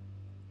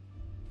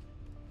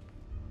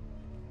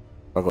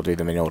 I've got to do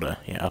them in order.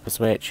 Yeah, upper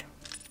switch.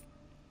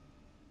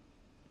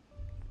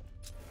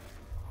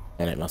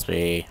 Then it must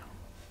be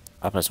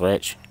upper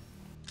switch.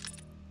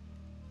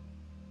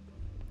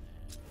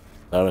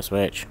 Lower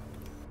switch.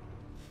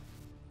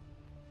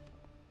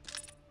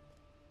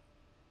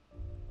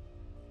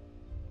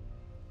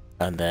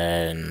 And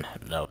then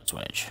lower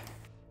switch.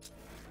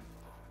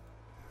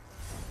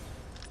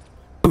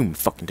 Boom!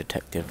 Fucking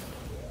detective.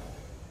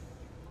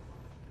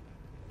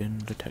 Been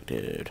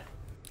detected.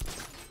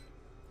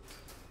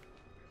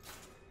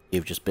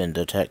 You've just been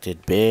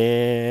detected,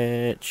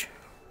 bitch. Is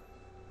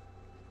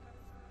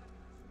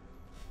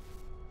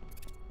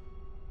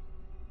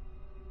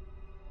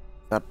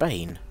that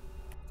Bane?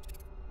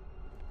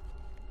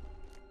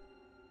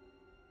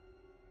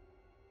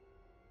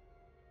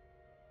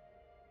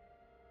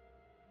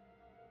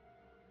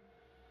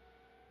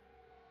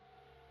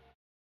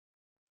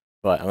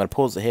 Right, I'm going to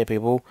pause it here,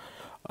 people.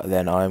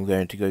 Then I'm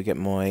going to go get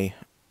my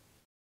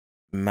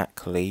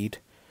Mac lead.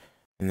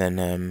 And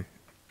then,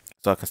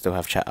 so I can still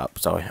have chat up.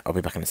 So I'll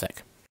be back in a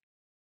sec.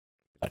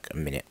 Like a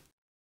minute.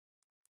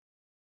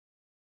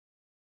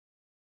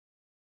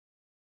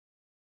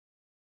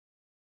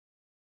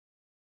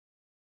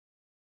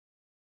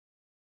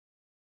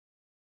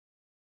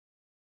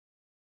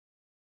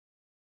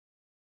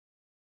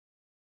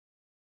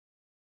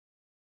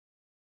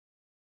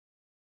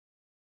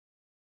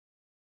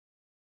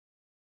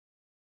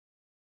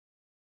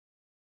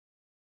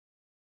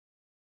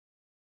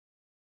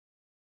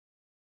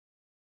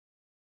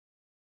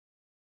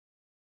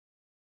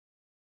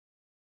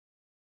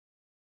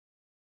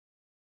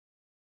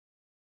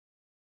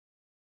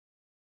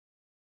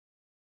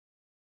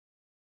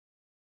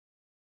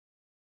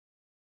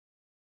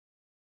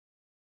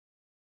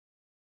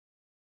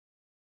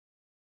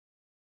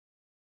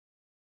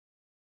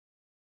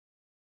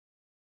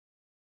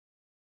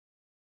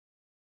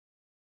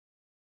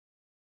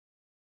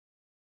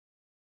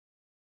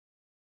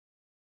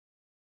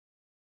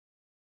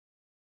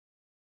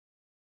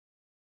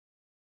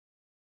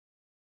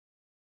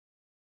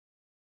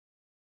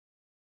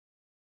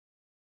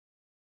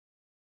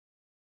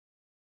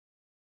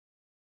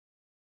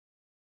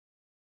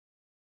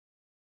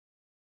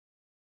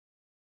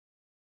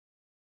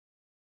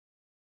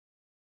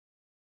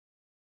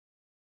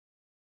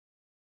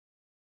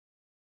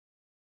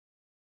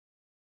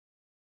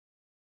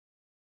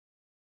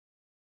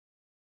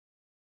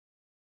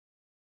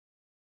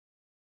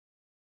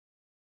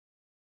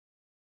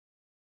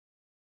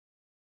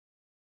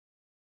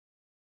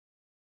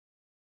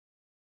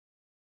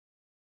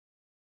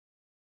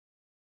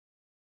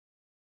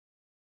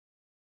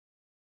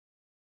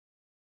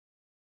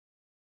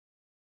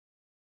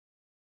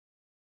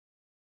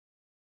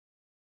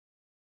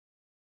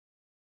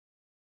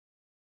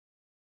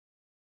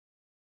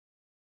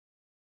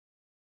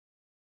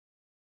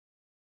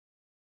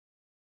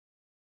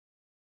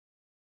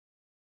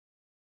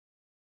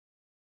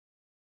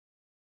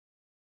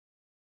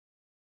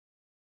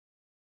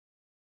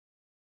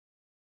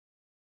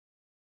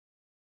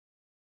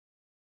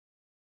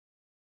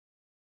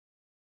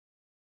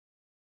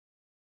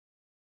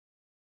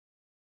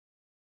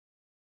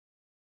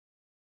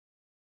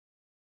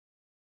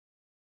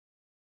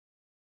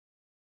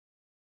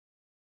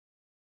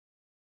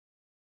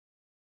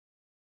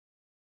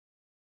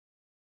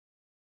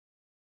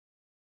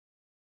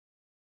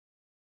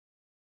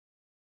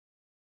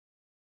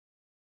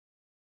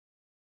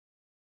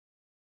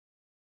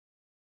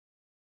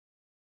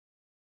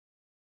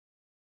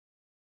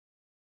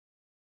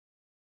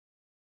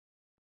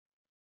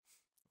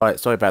 Right,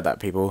 sorry about that,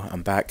 people.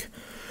 I'm back.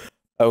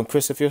 Oh, and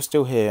Chris, if you're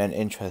still here and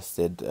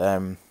interested,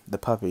 the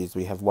puppies,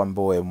 we have one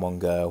boy and one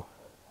girl.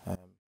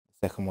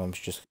 Second one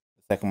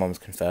was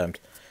confirmed.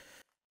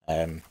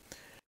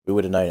 We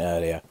would have known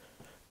earlier,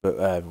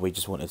 but we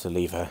just wanted to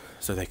leave her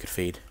so they could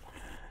feed.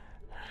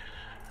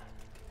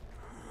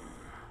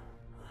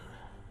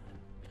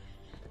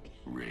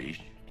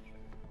 Raish?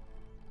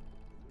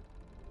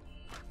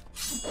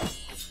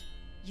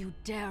 You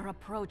dare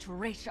approach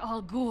Raish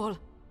Al Ghul?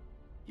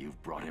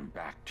 You've brought him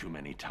back too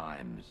many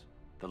times.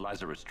 The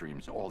Lazarus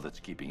Stream's all that's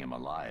keeping him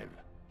alive.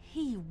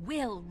 He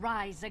will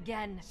rise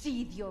again.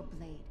 Sheathe your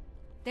blade.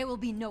 There will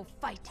be no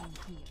fighting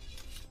here.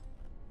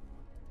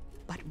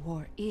 But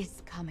war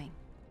is coming.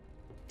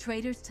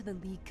 Traitors to the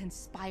League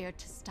conspire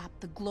to stop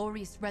the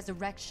glorious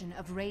resurrection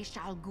of Raish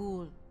Al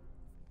Ghul.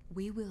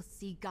 We will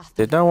see Gotham.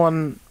 Did no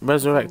one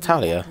resurrect before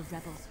we Talia? let the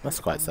rebels That's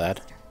hurt quite our sad.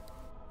 master.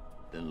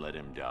 Then let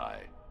him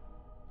die.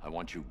 I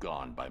want you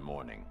gone by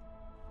morning.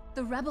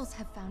 The rebels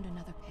have found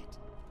another pit.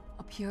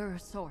 A purer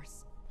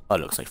source. Oh,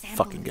 looks A like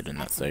sample fucking of good his in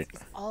that essence suit.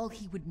 is all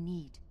he would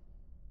need.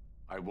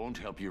 I won't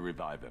help you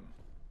revive him.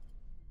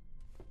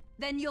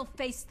 Then you'll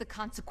face the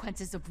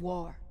consequences of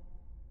war.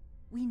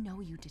 We know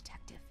you,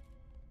 Detective.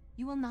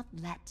 You will not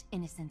let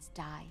innocents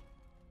die.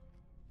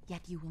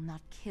 Yet you will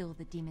not kill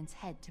the demon's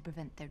head to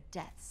prevent their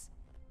deaths.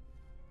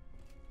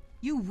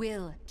 You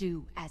will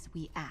do as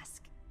we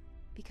ask,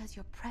 because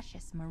your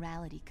precious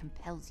morality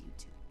compels you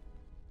to.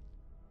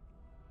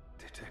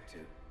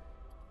 Detective.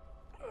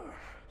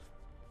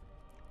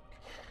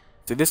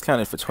 So this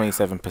counted for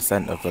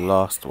 27% of the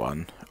last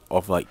one,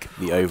 of like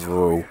the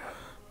overall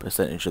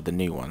percentage of the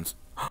new ones.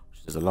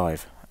 She's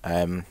alive.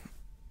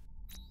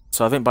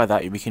 So I think by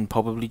that we can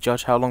probably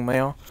judge how long they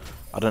are.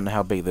 I don't know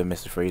how big the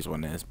Mr. Freeze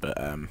one is, but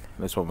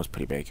this one was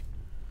pretty big.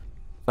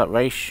 That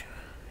Raish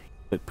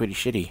looked pretty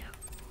shitty.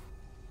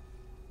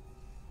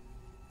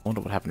 I wonder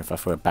what would happen if I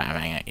throw a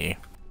batarang at you.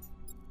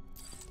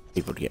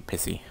 People would get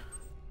pissy.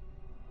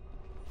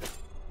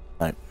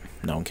 No,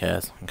 no one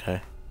cares.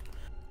 Okay.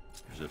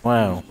 There's a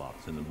Wow. fuse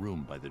box in the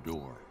room by the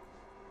door.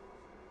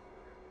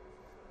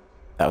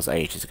 That was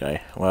ages ago.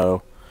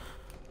 Well,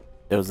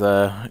 it was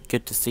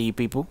good to see you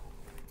people.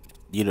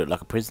 You look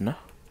like a prisoner.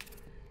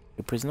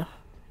 You a prisoner?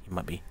 You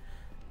might be.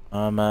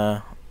 I'm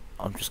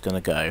just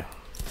gonna go.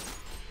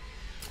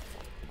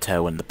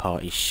 Tell when the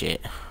party's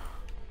shit.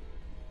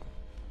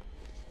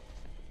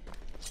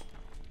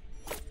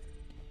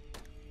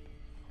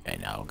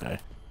 go.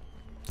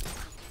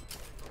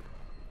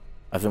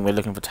 I think we're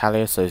looking for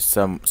Talia,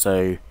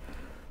 so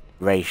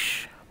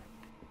Raish.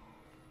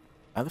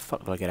 How the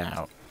fuck do I get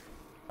out?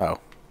 Oh.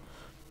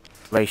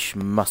 Raish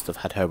must have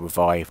had her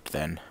revived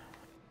then.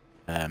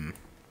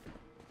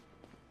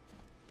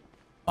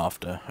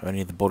 After. Are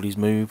any of the bodies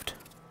moved?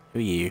 Who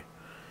are you?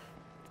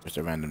 Just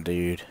a random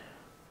dude.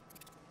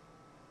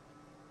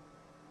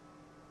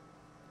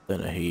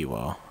 Don't know who you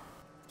are.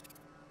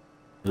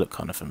 You look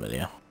kind of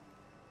familiar.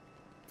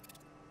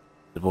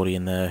 The body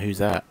in there, who's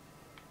that?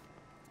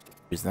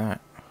 Who's that?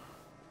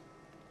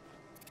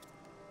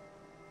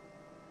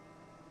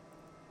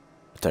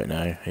 I don't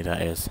know who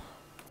that is.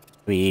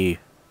 Who are you?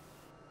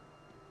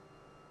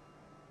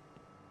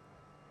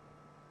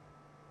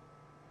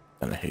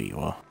 Don't know who you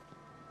are.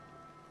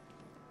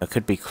 There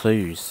could be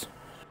clues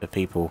for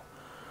people.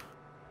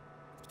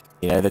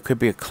 You know, there could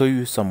be a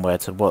clue somewhere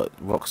to what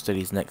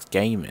Rocksteady's next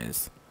game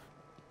is.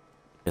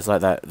 It's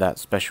like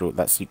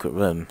that secret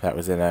room that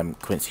was in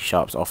Quincy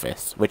Sharp's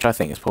office, which I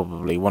think is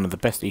probably one of the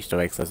best Easter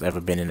eggs that's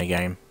ever been in a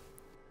game.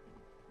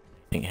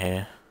 I think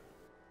here.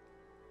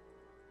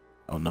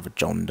 Oh, another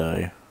John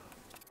Doe.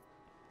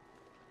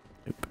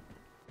 Nope.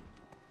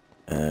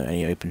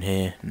 Any open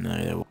here?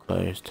 No, they're all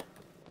closed.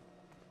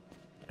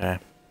 Okay.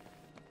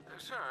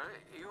 Sir,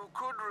 you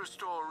could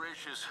restore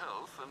Raish's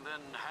health and then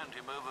hand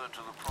him over to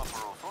the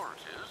proper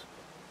authorities.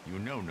 You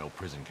know no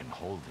prison can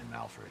hold him,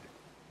 Alfred.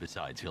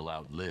 Besides, he'll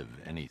outlive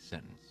any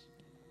sentence.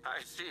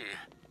 I see.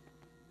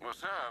 Well,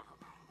 sir,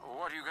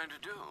 what are you going to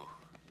do?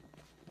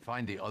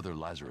 Find the other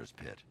Lazarus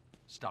pit.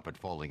 Stop it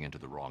falling into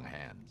the wrong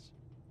hands.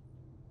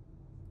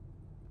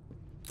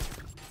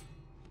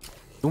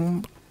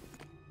 I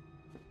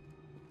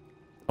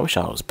wish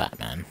I was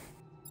Batman.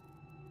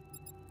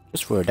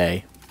 Just for a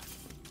day.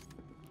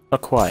 A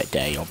quiet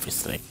day,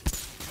 obviously.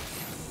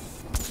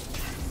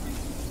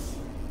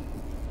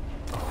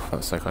 Oh, that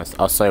was so close.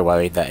 I was so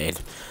worried that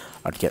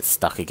I'd get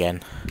stuck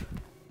again.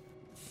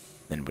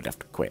 Then we'd have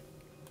to quit.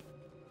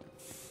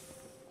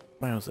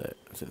 Where was it?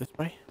 Is it this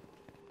way?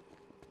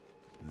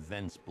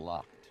 Vents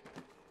blocked.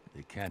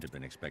 They can't have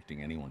been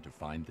expecting anyone to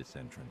find this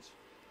entrance.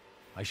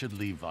 I should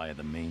leave via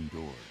the main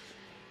doors.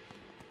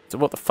 So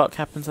what the fuck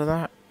happened to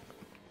that?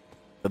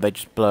 Did they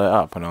just blow it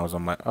up and I was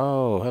on my...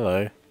 Oh,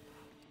 hello.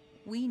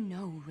 We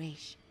know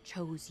Raish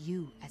chose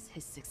you as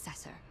his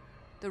successor.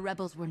 The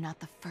rebels were not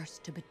the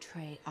first to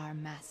betray our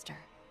master.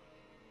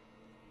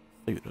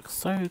 You look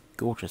so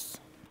gorgeous.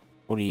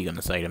 What are you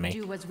gonna say to me?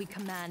 Do as we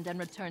command and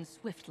return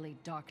swiftly,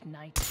 Dark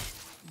Knight.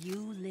 You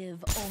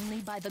live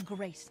only by the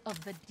grace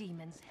of the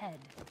demon's head.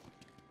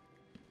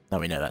 Now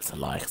we know that's a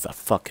lie, because I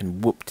fucking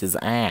whooped his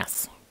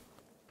ass.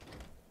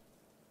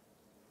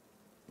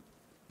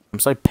 I'm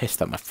so pissed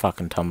that my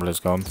fucking tumbler's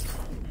gone.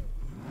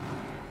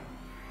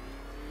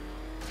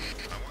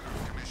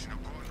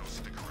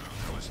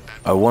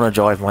 I want to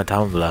drive my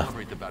tumbler.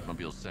 Operate the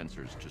Batmobile's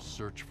sensors to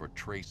search for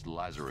trace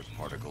Lazarus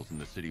particles in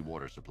the city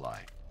water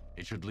supply.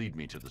 It should lead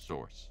me to the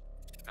source.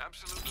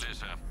 Absolutely,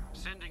 sir.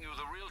 Sending you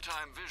the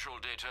real-time visual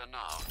data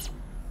now.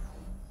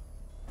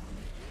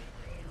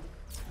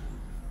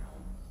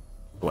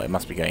 Well, it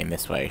must be going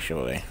this way,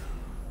 surely.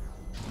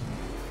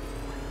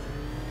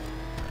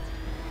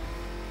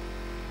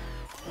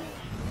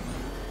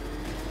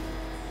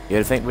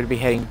 You'd think we'd be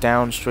heading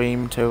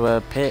downstream to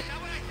a pit?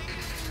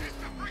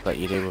 Like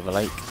you do with a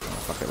lake. Oh,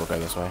 fuck it, we'll go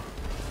this way.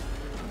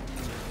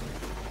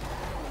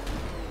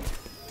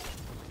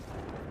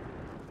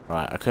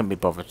 Right, I couldn't be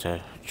bothered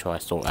to try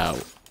sort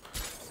out.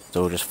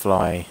 So we'll just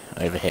fly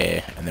over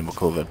here and then we'll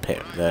call the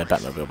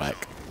Batmobile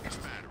back.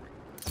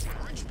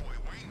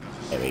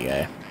 There we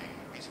go.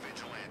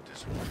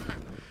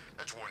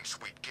 That's one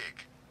sweet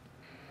gig.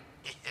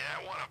 Yeah,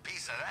 I want a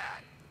piece of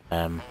that.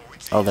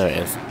 Oh, there it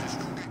is. Just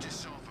go get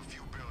yourself a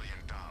few $1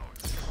 billion.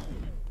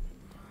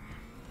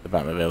 The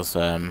Batmobile's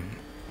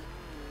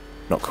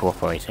not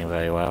cooperating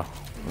very well.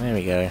 There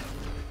we go.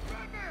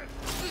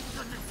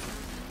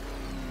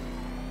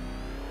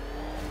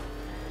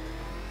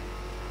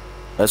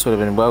 This would have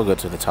been well good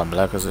to the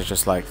tumbler because it's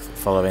just like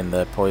following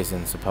the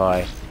poison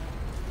supply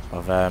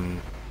of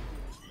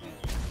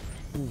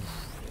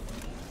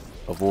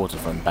water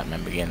from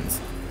Batman Begins.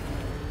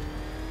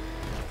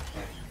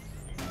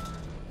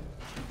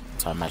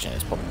 So I imagine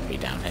it's probably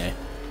down here.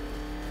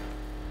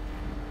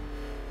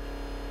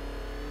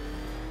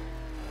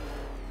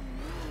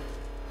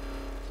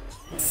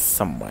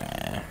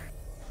 Somewhere.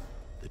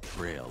 The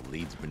trail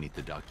leads beneath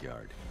the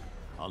dockyard.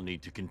 I'll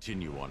need to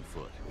continue on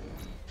foot.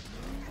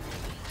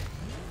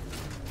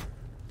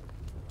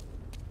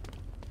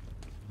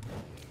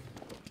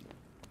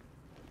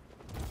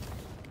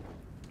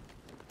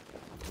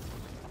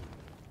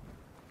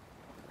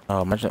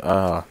 Oh, imagine.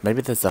 Oh,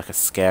 maybe there's like a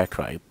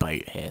scarecrow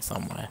boat here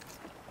somewhere.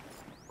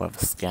 We'll have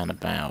a scan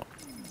about.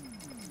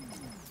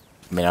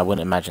 I mean, I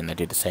wouldn't imagine they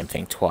do the same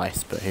thing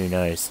twice, but who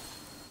knows?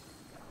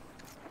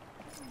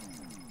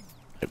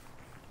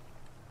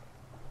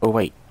 Oh,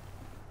 wait.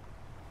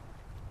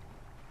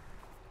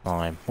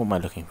 Time. What am I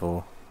looking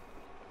for?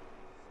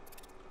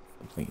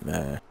 Something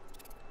there.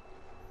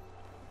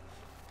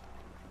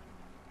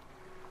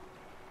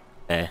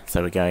 Okay,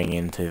 so we're going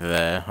into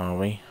there, are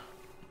we?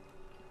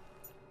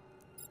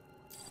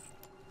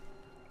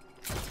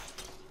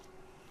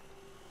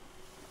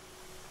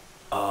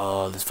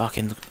 Oh, this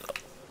fucking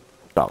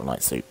Dark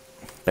Knight suit.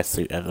 Best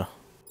suit ever.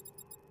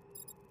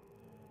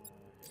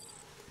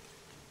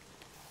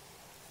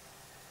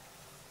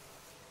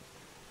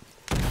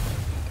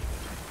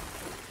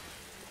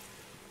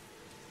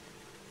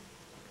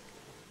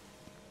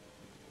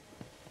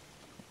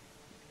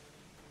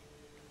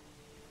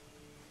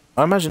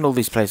 I imagine all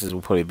these places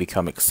will probably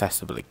become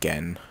accessible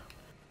again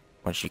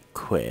once you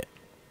quit.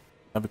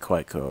 That'd be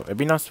quite cool. It'd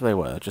be nice if they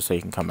were, just so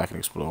you can come back and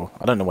explore.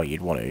 I don't know why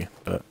you'd want to,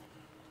 but...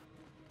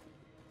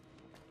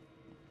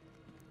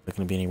 Is there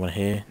going to be anyone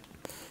here?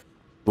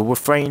 We'll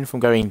refrain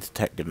from going into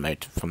detective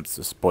mode from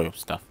the spoil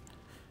stuff.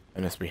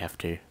 Unless we have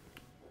to.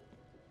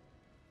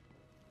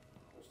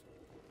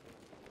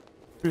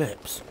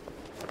 Flips.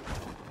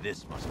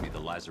 This must be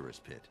the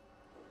Lazarus Pit.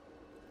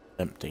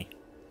 Empty.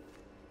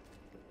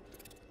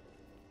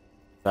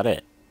 Is that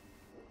it?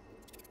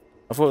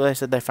 I thought they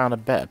said they found a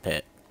better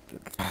pit.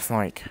 That's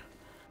like...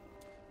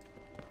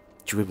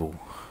 dribble.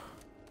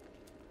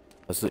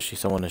 That's literally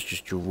someone that's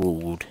just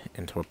drooled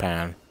into a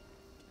pan.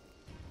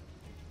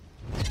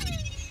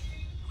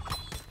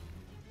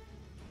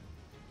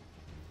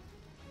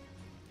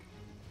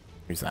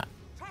 Who's that?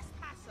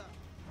 Trespasser!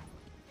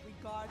 We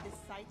guard this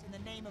site in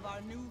the name of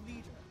our new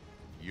leader.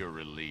 You're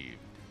relieved.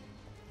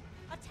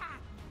 Attack!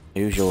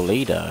 Who's your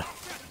leader?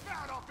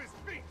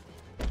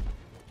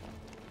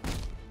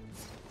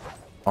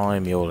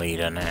 I'm your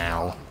leader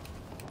now.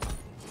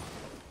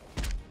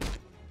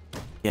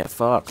 Get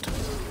fucked.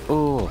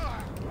 Ooh.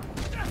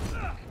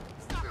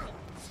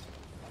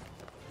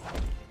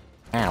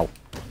 Ow.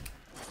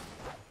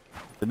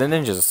 The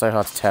ninjas are so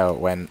hard to tell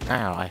when...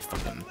 Ow, I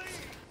fucking...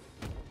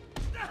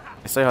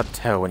 It's so hard to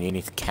tell when you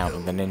need to count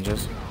with the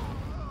ninjas.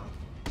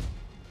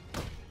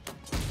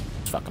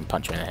 Just fucking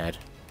punch him in the head.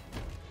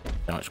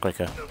 So much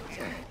quicker.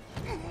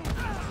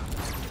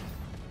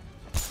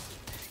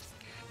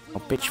 Oh,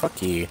 bitch,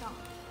 fuck you.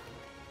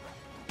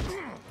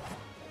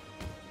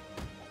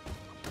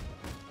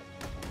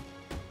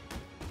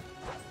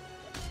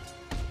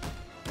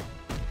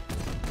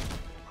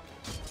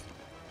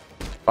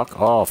 Fuck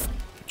off.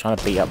 I'm trying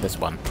to beat up this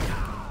one.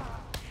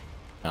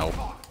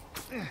 Oh.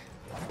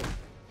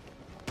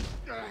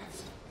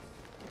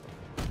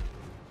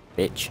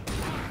 Bitch.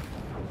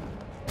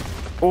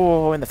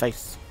 Oh, in the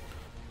face.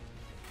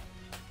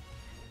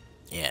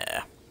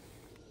 Yeah.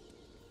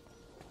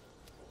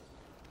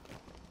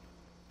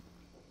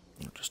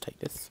 I'll just take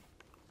this.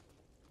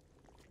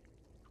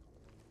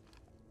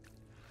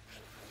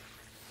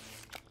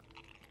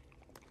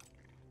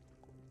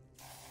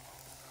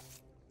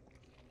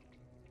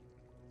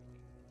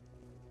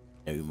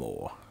 No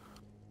more.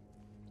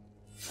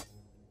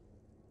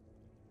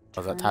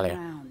 How's that, Talia? Turn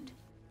around,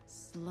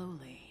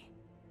 slowly,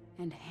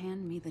 and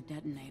hand me the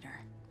detonator.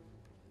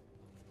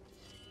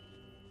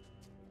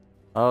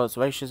 Oh, it's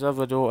Raisha's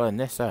other daughter,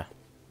 Nissa.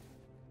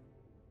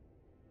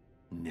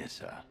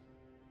 Nissa.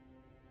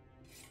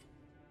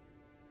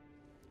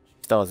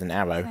 Stars in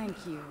Arrow.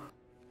 Thank you,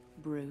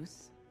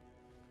 Bruce.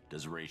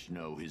 Does Raish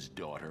know his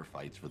daughter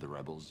fights for the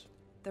rebels?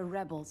 The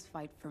rebels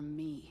fight for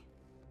me.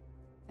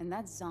 And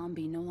that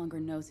zombie no longer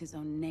knows his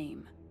own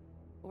name,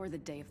 or the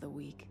day of the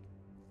week,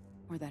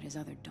 or that his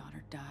other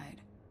daughter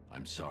died.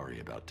 I'm sorry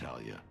about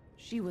Talia.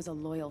 She was a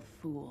loyal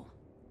fool.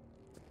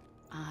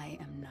 I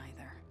am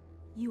neither.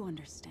 You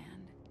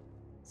understand.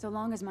 So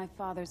long as my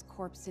father's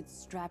corpse sits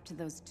strapped to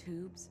those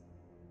tubes,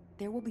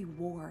 there will be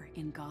war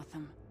in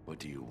Gotham. What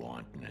do you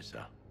want,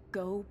 Nissa?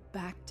 Go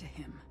back to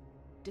him.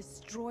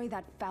 Destroy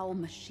that foul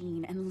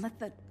machine and let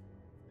the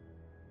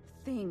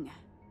thing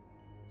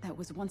that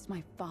was once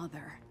my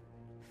father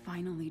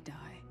finally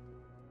die.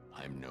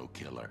 I'm no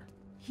killer.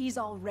 He's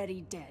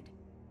already dead.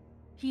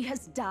 He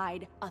has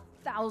died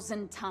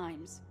 1,000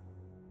 times.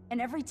 And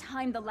every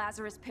time the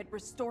Lazarus Pit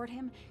restored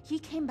him, he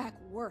came back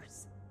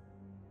worse.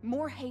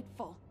 More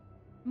hateful.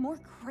 More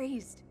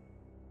crazed.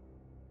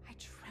 I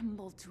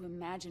tremble to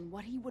imagine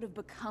what he would have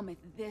become if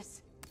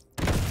this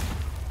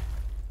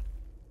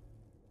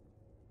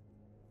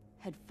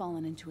had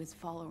fallen into his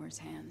followers'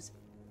 hands.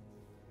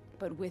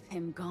 But with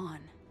him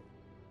gone,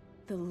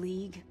 the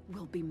League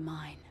will be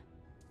mine.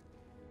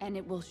 And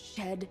it will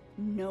shed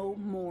no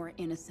more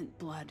innocent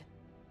blood.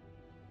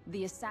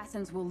 The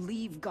assassins will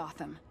leave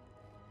Gotham,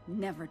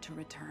 never to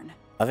return.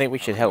 I think we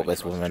should help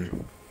this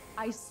woman.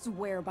 I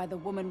swear by the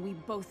woman we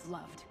both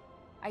loved.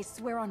 I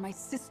swear on my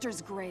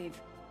sister's grave.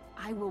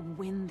 I will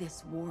win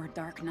this war,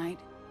 Dark Knight.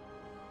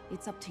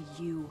 It's up to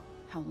you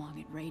how long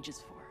it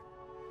rages for.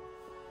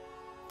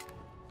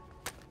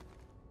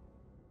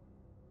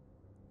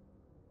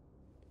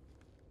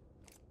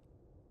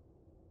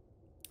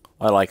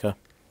 I like her.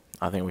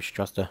 I think we should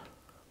trust her.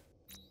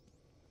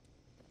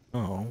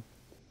 Oh.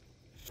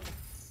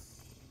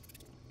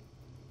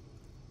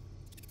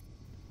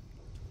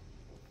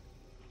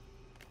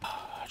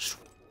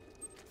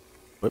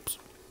 Whoops.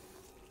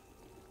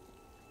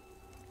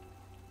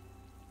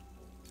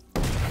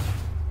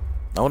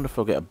 I wonder if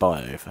I'll get a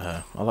bio for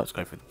her. I like to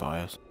go through the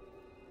bios.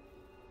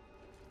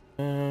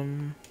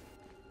 Let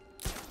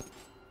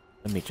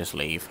me just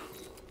leave.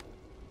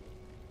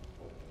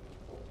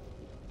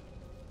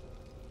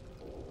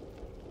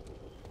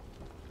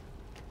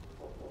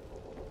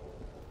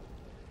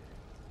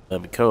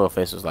 It'd be cool if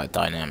this was like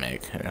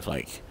dynamic and if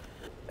like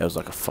there was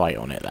like a fight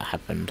on it that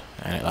happened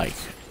and it like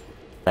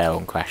fell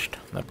and crashed.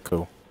 That'd be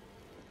cool.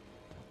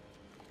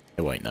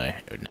 It won't though.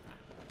 It would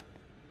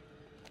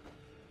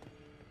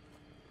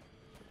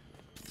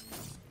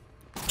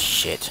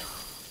Shit.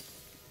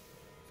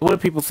 What do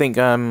people think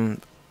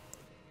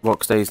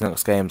Rocksteady's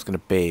next game's gonna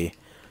be?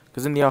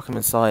 Because in the Arkham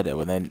Insider,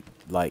 when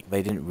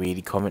they didn't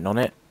really comment on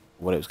it,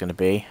 what it was gonna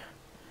be.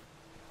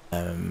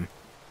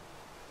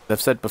 They've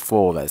said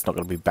before that it's not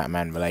gonna be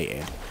Batman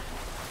related.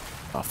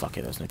 Oh fuck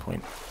it, there's no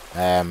point.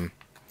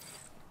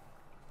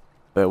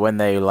 But when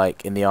they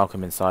like in the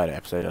Arkham Insider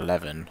episode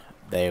 11,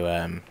 they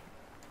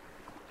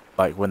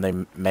like when they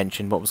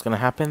mentioned what was gonna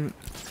happen,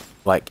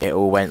 like it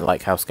all went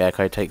like how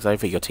Scarecrow takes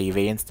over your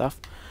TV and stuff.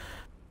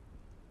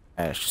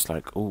 And it's just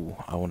like, ooh,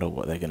 I wonder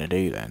what they're gonna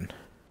do then.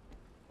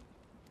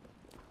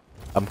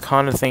 I'm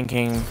kind of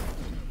thinking.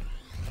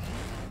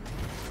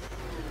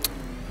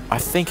 I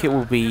think it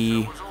will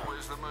be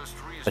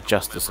a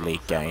Justice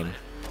League game.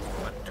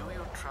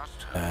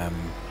 I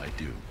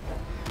do.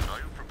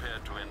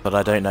 But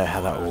I don't know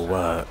how that will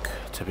work,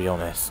 to be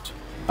honest.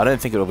 I don't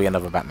think it will be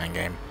another Batman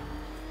game.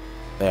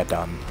 They're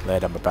done.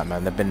 They're done with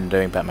Batman. They've been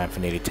doing Batman for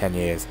nearly 10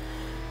 years.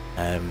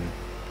 A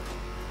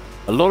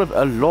lot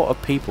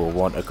of people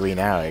want a Green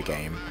Arrow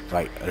game.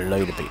 Like a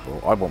load of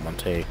people. I want one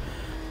too.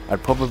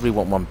 I'd probably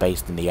want one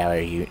based in the Arrow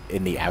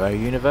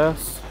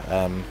universe.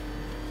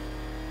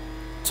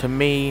 To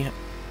me,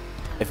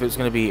 if it was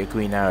going to be a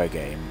Green Arrow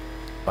game,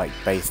 like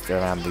based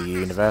around the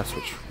universe,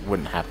 which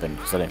wouldn't happen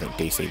because I don't think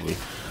DC would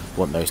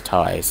want those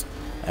ties.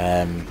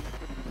 I'd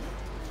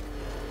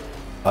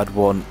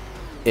want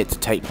it to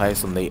take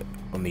place on the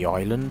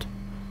island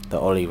that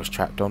Ollie was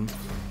trapped on,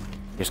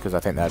 just because I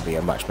think that'd be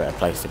a much better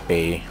place to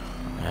be.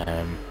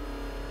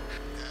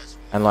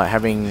 And like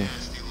having,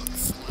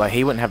 like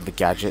he wouldn't have the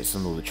gadgets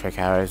and all the trick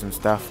arrows and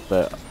stuff,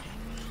 but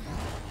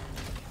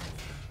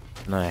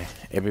no,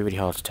 it'd be really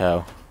hard to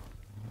tell.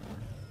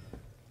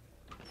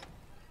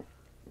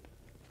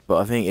 But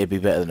I think it'd be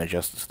better than a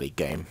Justice League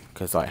game,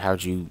 because like how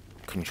do you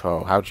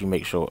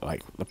make sure,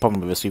 like the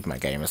problem with a Superman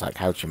game is like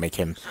how do you make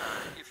it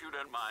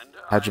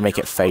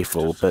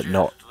faithful but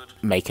not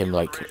make him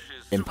like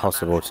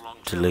impossible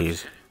to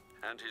lose.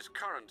 And his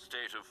current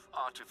state of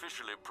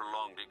artificially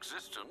prolonged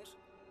existence,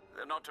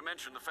 not to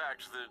mention the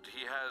fact that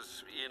he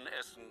has in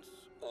essence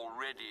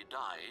already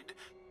died,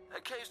 a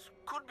case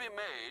could be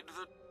made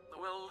that,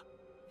 well,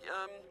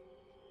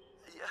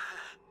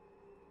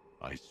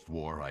 I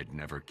swore I'd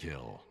never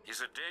kill. he's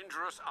a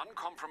dangerous,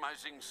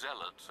 uncompromising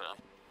zealot, sir.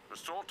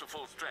 Restored to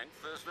full strength,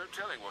 there's no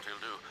telling what he'll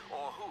do,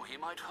 or who he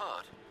might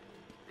hurt.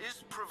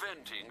 Is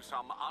preventing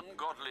some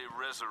ungodly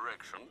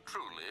resurrection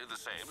truly the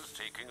same as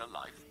taking a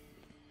life?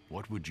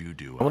 What would you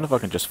do? I wonder if I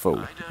can just fall.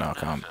 I don't No, I know,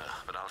 can't. sir,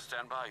 but I'll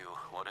stand by you,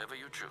 whatever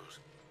you choose.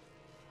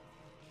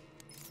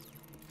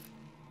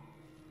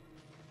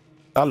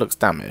 That looks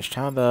damaged.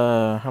 How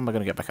am I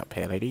gonna get back up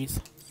here, ladies?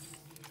 Is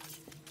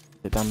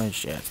it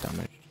damaged? Yeah, it's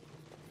damaged.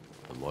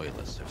 The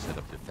Loyalists have set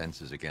up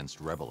defenses against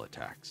rebel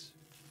attacks.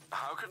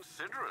 How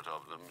considerate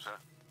of them, sir.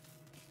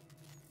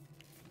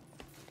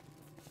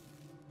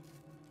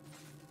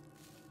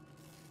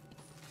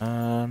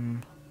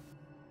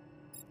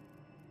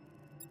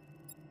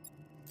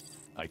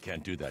 I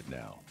can't do that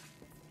now.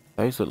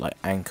 Those look like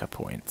anchor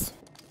points.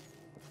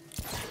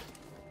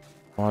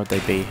 Why would they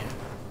be?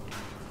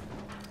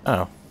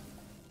 Oh.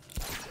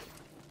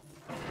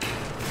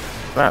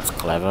 That's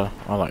clever.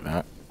 I like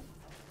that.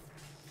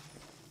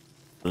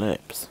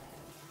 Lips.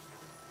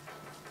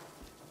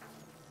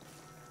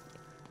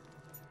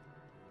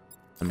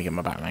 Let me get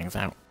my batarangs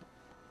out.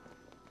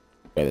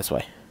 Go this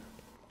way.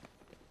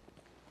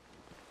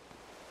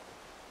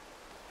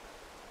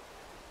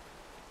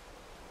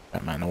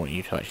 Batman, I want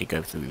you to actually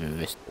go through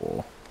this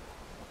door.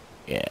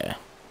 Yeah.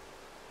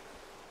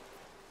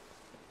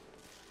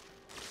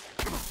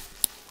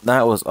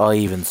 That was, I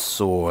even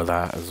saw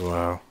that as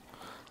well.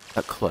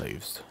 That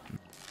closed.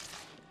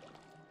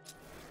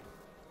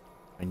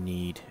 I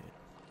need...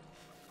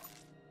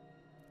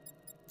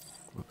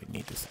 What we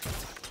need this.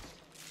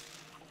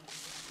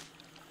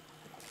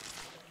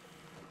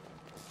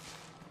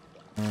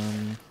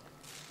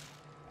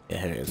 Yeah,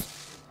 here it is.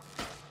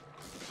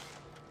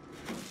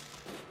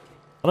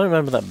 I don't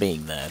remember that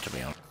being there, to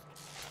be honest.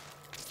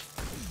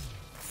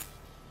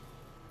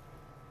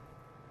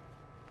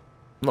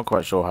 I'm not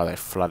quite sure how they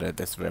flooded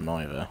this room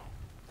either.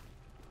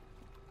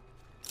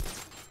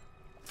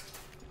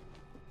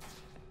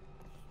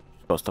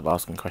 Gotta stop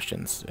asking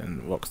questions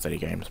in Rocksteady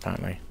games,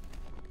 apparently.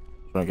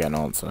 Trying to get an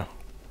answer.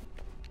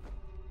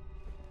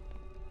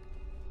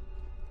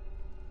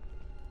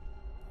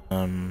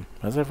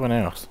 Where's everyone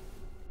else?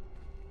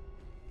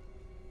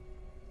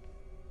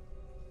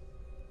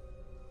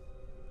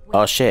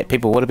 Oh shit,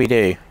 people, what did we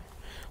do?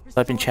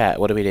 Type in chat,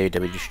 what do we do?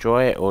 Do we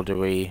destroy it or do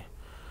we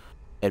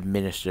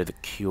administer the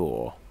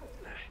cure?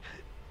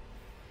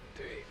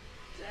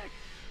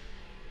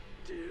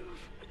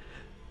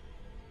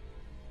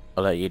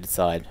 I'll let you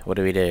decide. What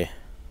do we do?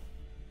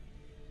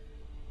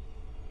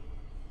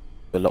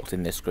 We're locked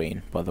in this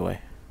screen, by the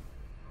way.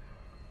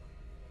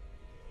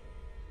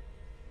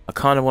 I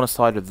kind of want to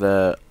side with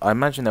the... I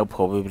imagine they'll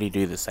probably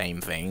do the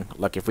same thing.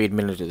 Like, if we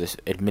administer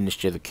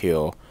the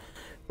cure,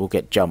 we'll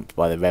get jumped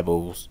by the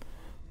rebels.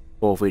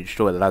 Or if we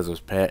destroy the Lazarus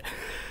Pit,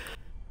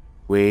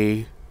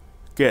 we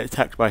get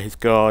attacked by his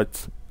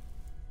guards.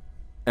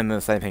 And then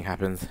the same thing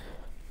happens.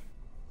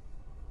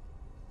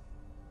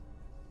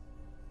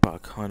 But I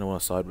kind of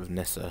want to side with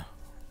Nissa.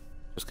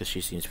 Just because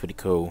she seems pretty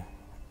cool.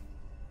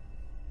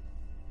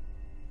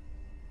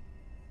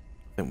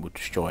 I think we'll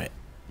destroy it.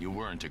 You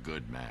weren't a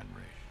good man,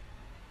 Ray.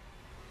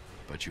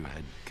 But you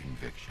had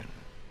conviction.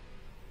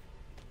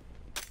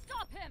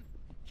 Stop him!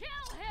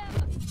 Kill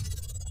him!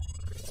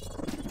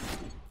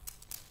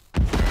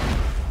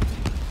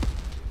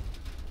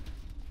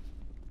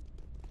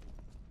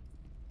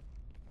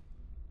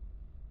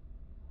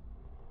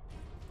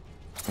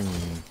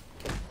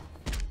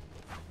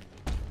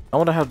 I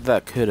wonder how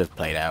that could have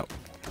played out.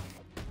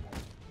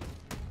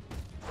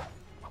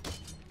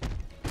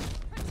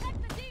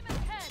 Protect the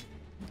demon's head!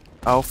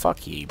 Oh,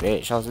 fuck you,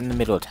 bitch. I was in the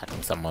middle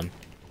attacking someone.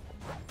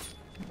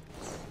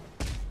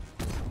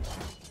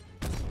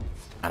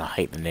 And I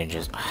hate the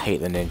ninjas. I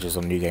hate the ninjas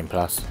on New Game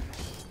Plus.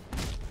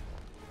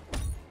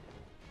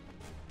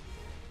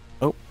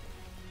 Oh.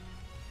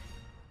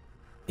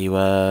 You,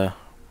 Oh,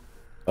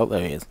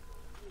 there he is.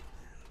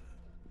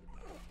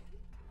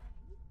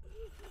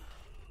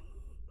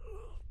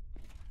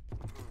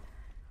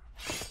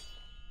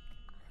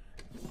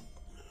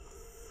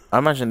 I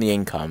imagine the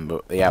income,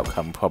 but the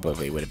outcome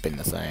probably would have been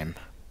the same.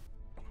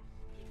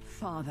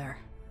 Father,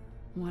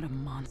 what a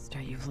monster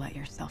you've let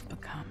yourself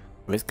become.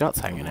 With his guts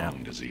How hanging out.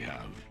 long does he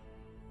have?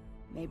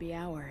 Maybe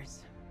hours.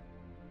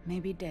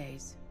 Maybe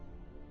days.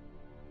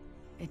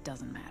 It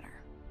doesn't matter.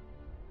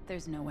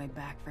 There's no way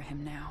back for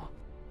him now.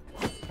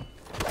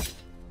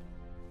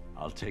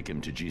 I'll take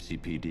him to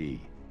GCPD.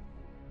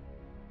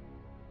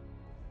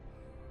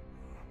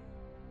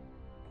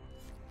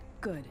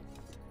 Good.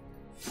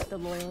 The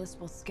Loyalists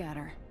will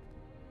scatter.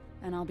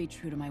 And I'll be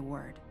true to my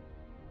word.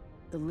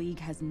 The League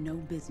has no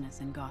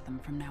business in Gotham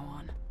from now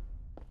on.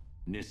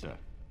 Nissa.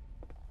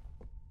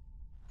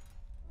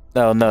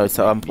 Oh no,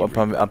 so I'm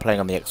playing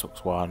on the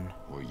Xbox One.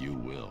 Or you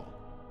will.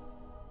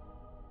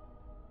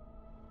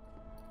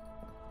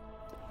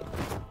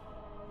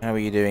 How are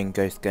you doing,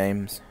 Ghost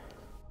Games?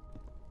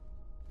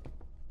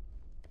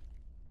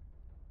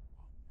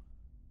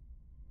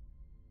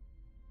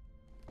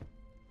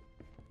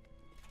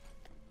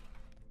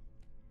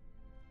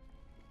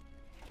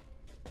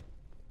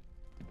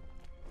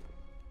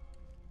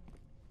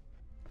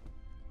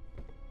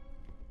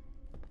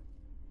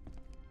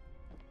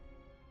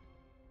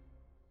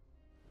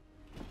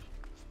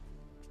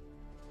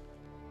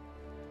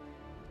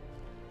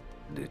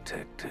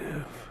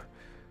 Detective.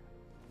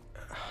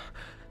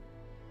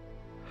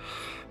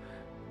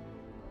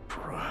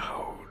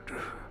 Proud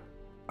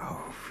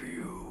of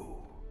you.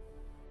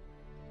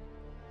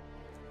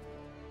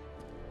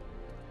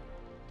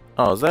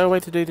 Oh, is there a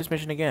way to do this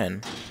mission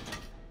again?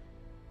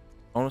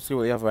 I want to see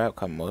what the other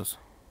outcome was.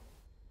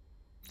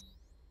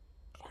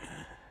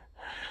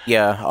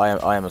 Yeah,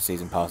 I am a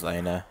season pass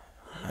owner.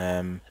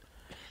 Do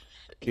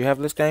you have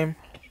this game?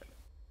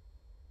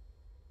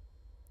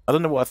 I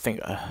don't know what I think.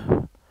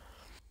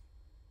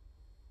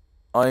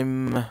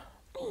 I'm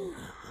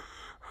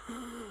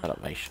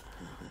elevation.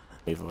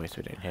 Move voice,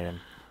 we didn't hear him.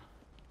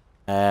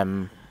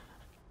 I'm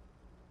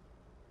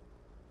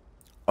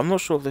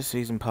not sure if this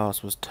season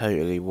pass was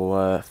totally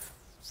worth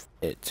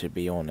it, to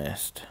be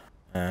honest.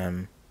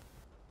 Like,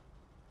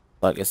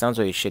 it sounds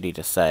really shitty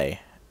to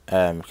say,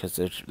 because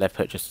they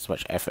put just as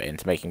much effort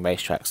into making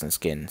racetracks and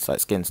skins.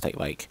 Like, skins take,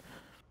 like,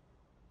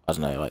 I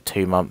don't know, like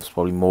 2 months,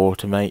 probably more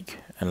to make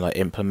and, like,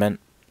 implement.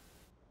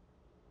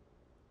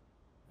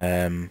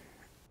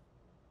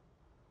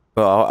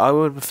 But I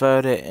would have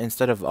preferred it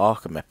instead of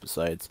Arkham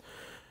episodes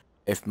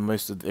if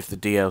if the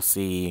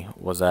DLC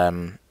was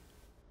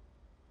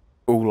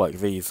all like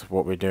these,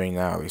 what we're doing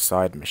now, these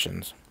side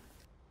missions.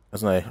 I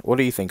don't know. What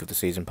do you think of the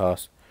season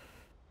pass?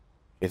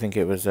 Do you think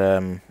it was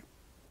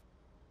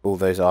all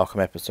those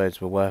Arkham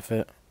episodes were worth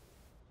it?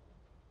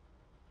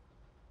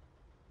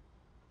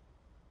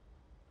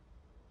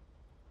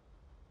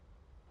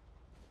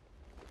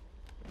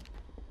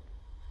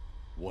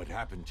 What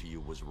happened to you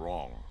was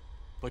wrong.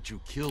 But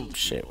you killed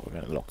Shit, people. we're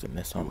gonna locked in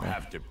this, You aren't we?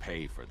 have to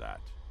pay for that.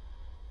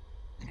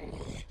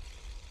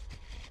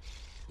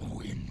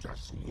 When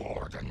does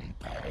Warden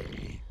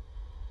pay?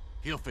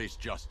 He'll face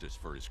justice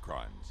for his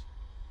crimes.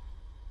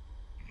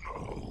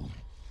 No.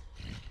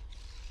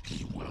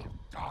 He will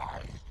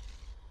die.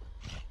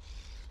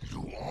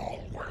 You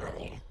all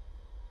will.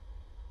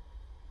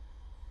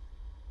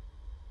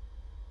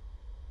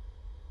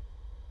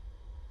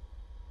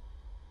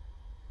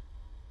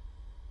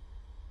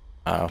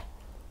 Oh.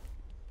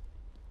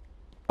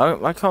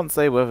 I can't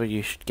say whether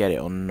you should get it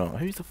or not.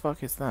 Who the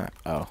fuck is that?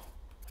 Oh,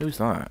 who's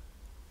that?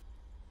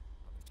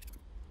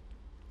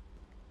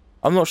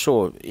 I'm not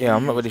sure. Yeah,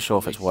 I'm not really sure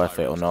if it's worth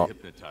it or not.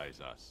 Hypnotize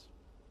us.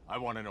 I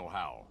want to know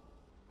how.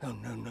 Oh,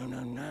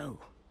 no.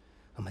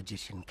 A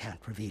magician can't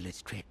reveal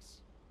his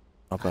tricks.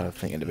 I'll go and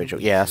think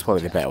individual. Yeah, that's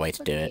probably the better way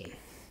to do it.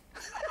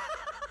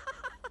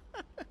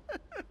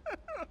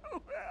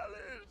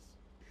 Alice,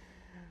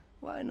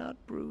 why not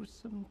brew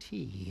some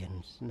tea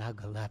and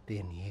snuggle up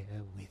in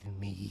here with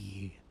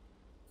me?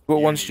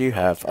 What ones do you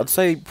have? I'd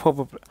say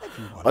probably.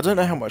 I don't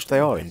know how much they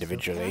are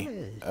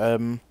individually.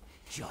 Join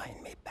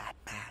me,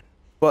 Batman.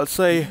 But I'd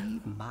say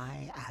Be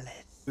my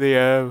Alice.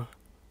 the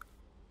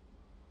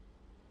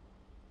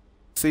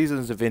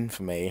Seasons of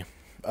Infamy.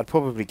 I'd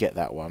probably get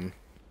that one.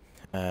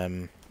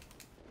 There's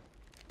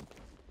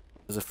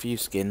a few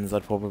skins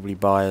I'd probably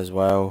buy as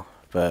well,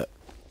 but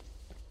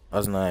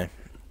I don't know.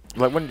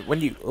 Like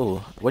when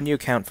you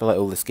account for like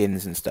all the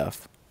skins and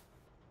stuff,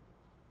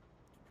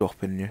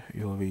 drop in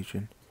your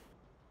region.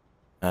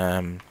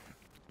 I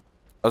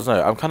don't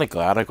know. I'm kind of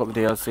glad I got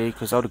the DLC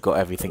because I would have got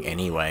everything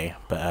anyway.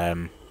 But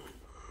I'm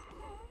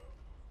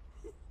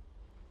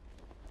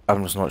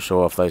just not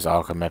sure if those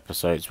Arkham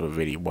episodes were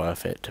really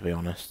worth it, to be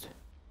honest.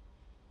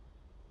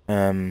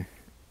 Okay,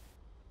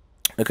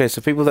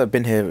 so people that have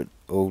been here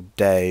all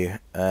day,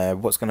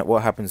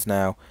 what happens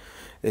now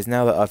is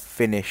now that I've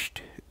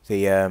finished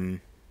the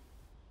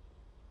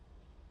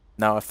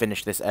now I've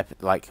finished this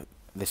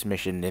this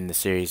mission in the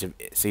series of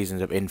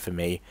Seasons of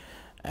Infamy.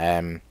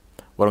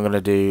 What I'm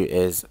gonna do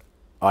is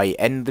I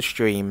end the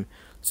stream,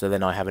 so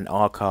then I have an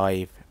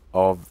archive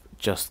of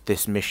just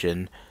this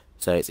mission,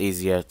 so it's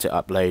easier to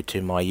upload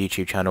to my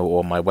YouTube channel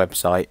or my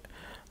website.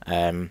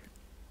 But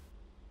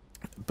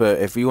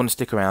if you want to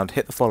stick around,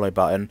 hit the follow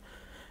button,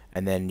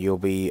 and then you'll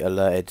be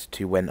alerted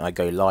to when I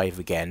go live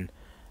again,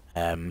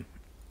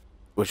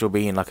 which will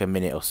be in like a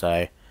minute or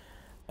so,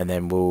 and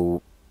then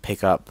we'll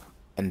pick up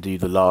and do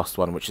the last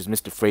one, which is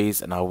Mr.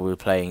 Freeze, and I will be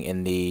playing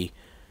in the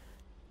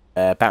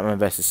Batman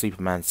vs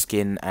Superman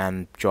skin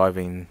and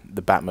driving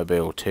the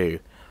Batmobile too.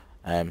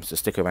 So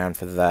stick around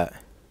for that.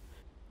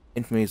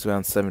 Infamy is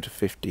around $7 to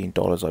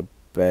 $15, I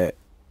bet.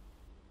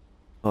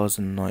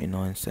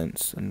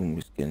 $1.99 and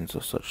normal skins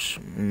or such.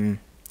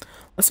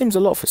 That seems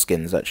a lot for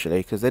skins actually,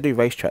 because they do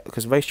racetrack.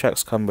 Because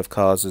racetracks come with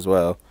cars as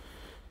well.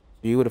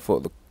 You would have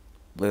thought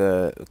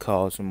the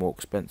cars are more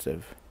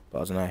expensive,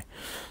 but I don't know.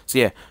 So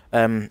yeah,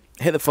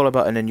 hit the follow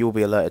button and you'll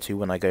be alerted to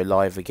when I go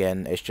live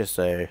again. It's just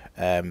so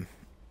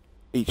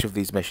each of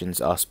these missions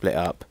are split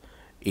up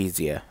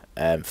easier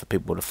for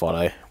people to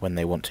follow when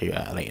they want to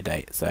at a later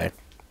date. So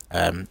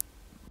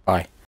bye.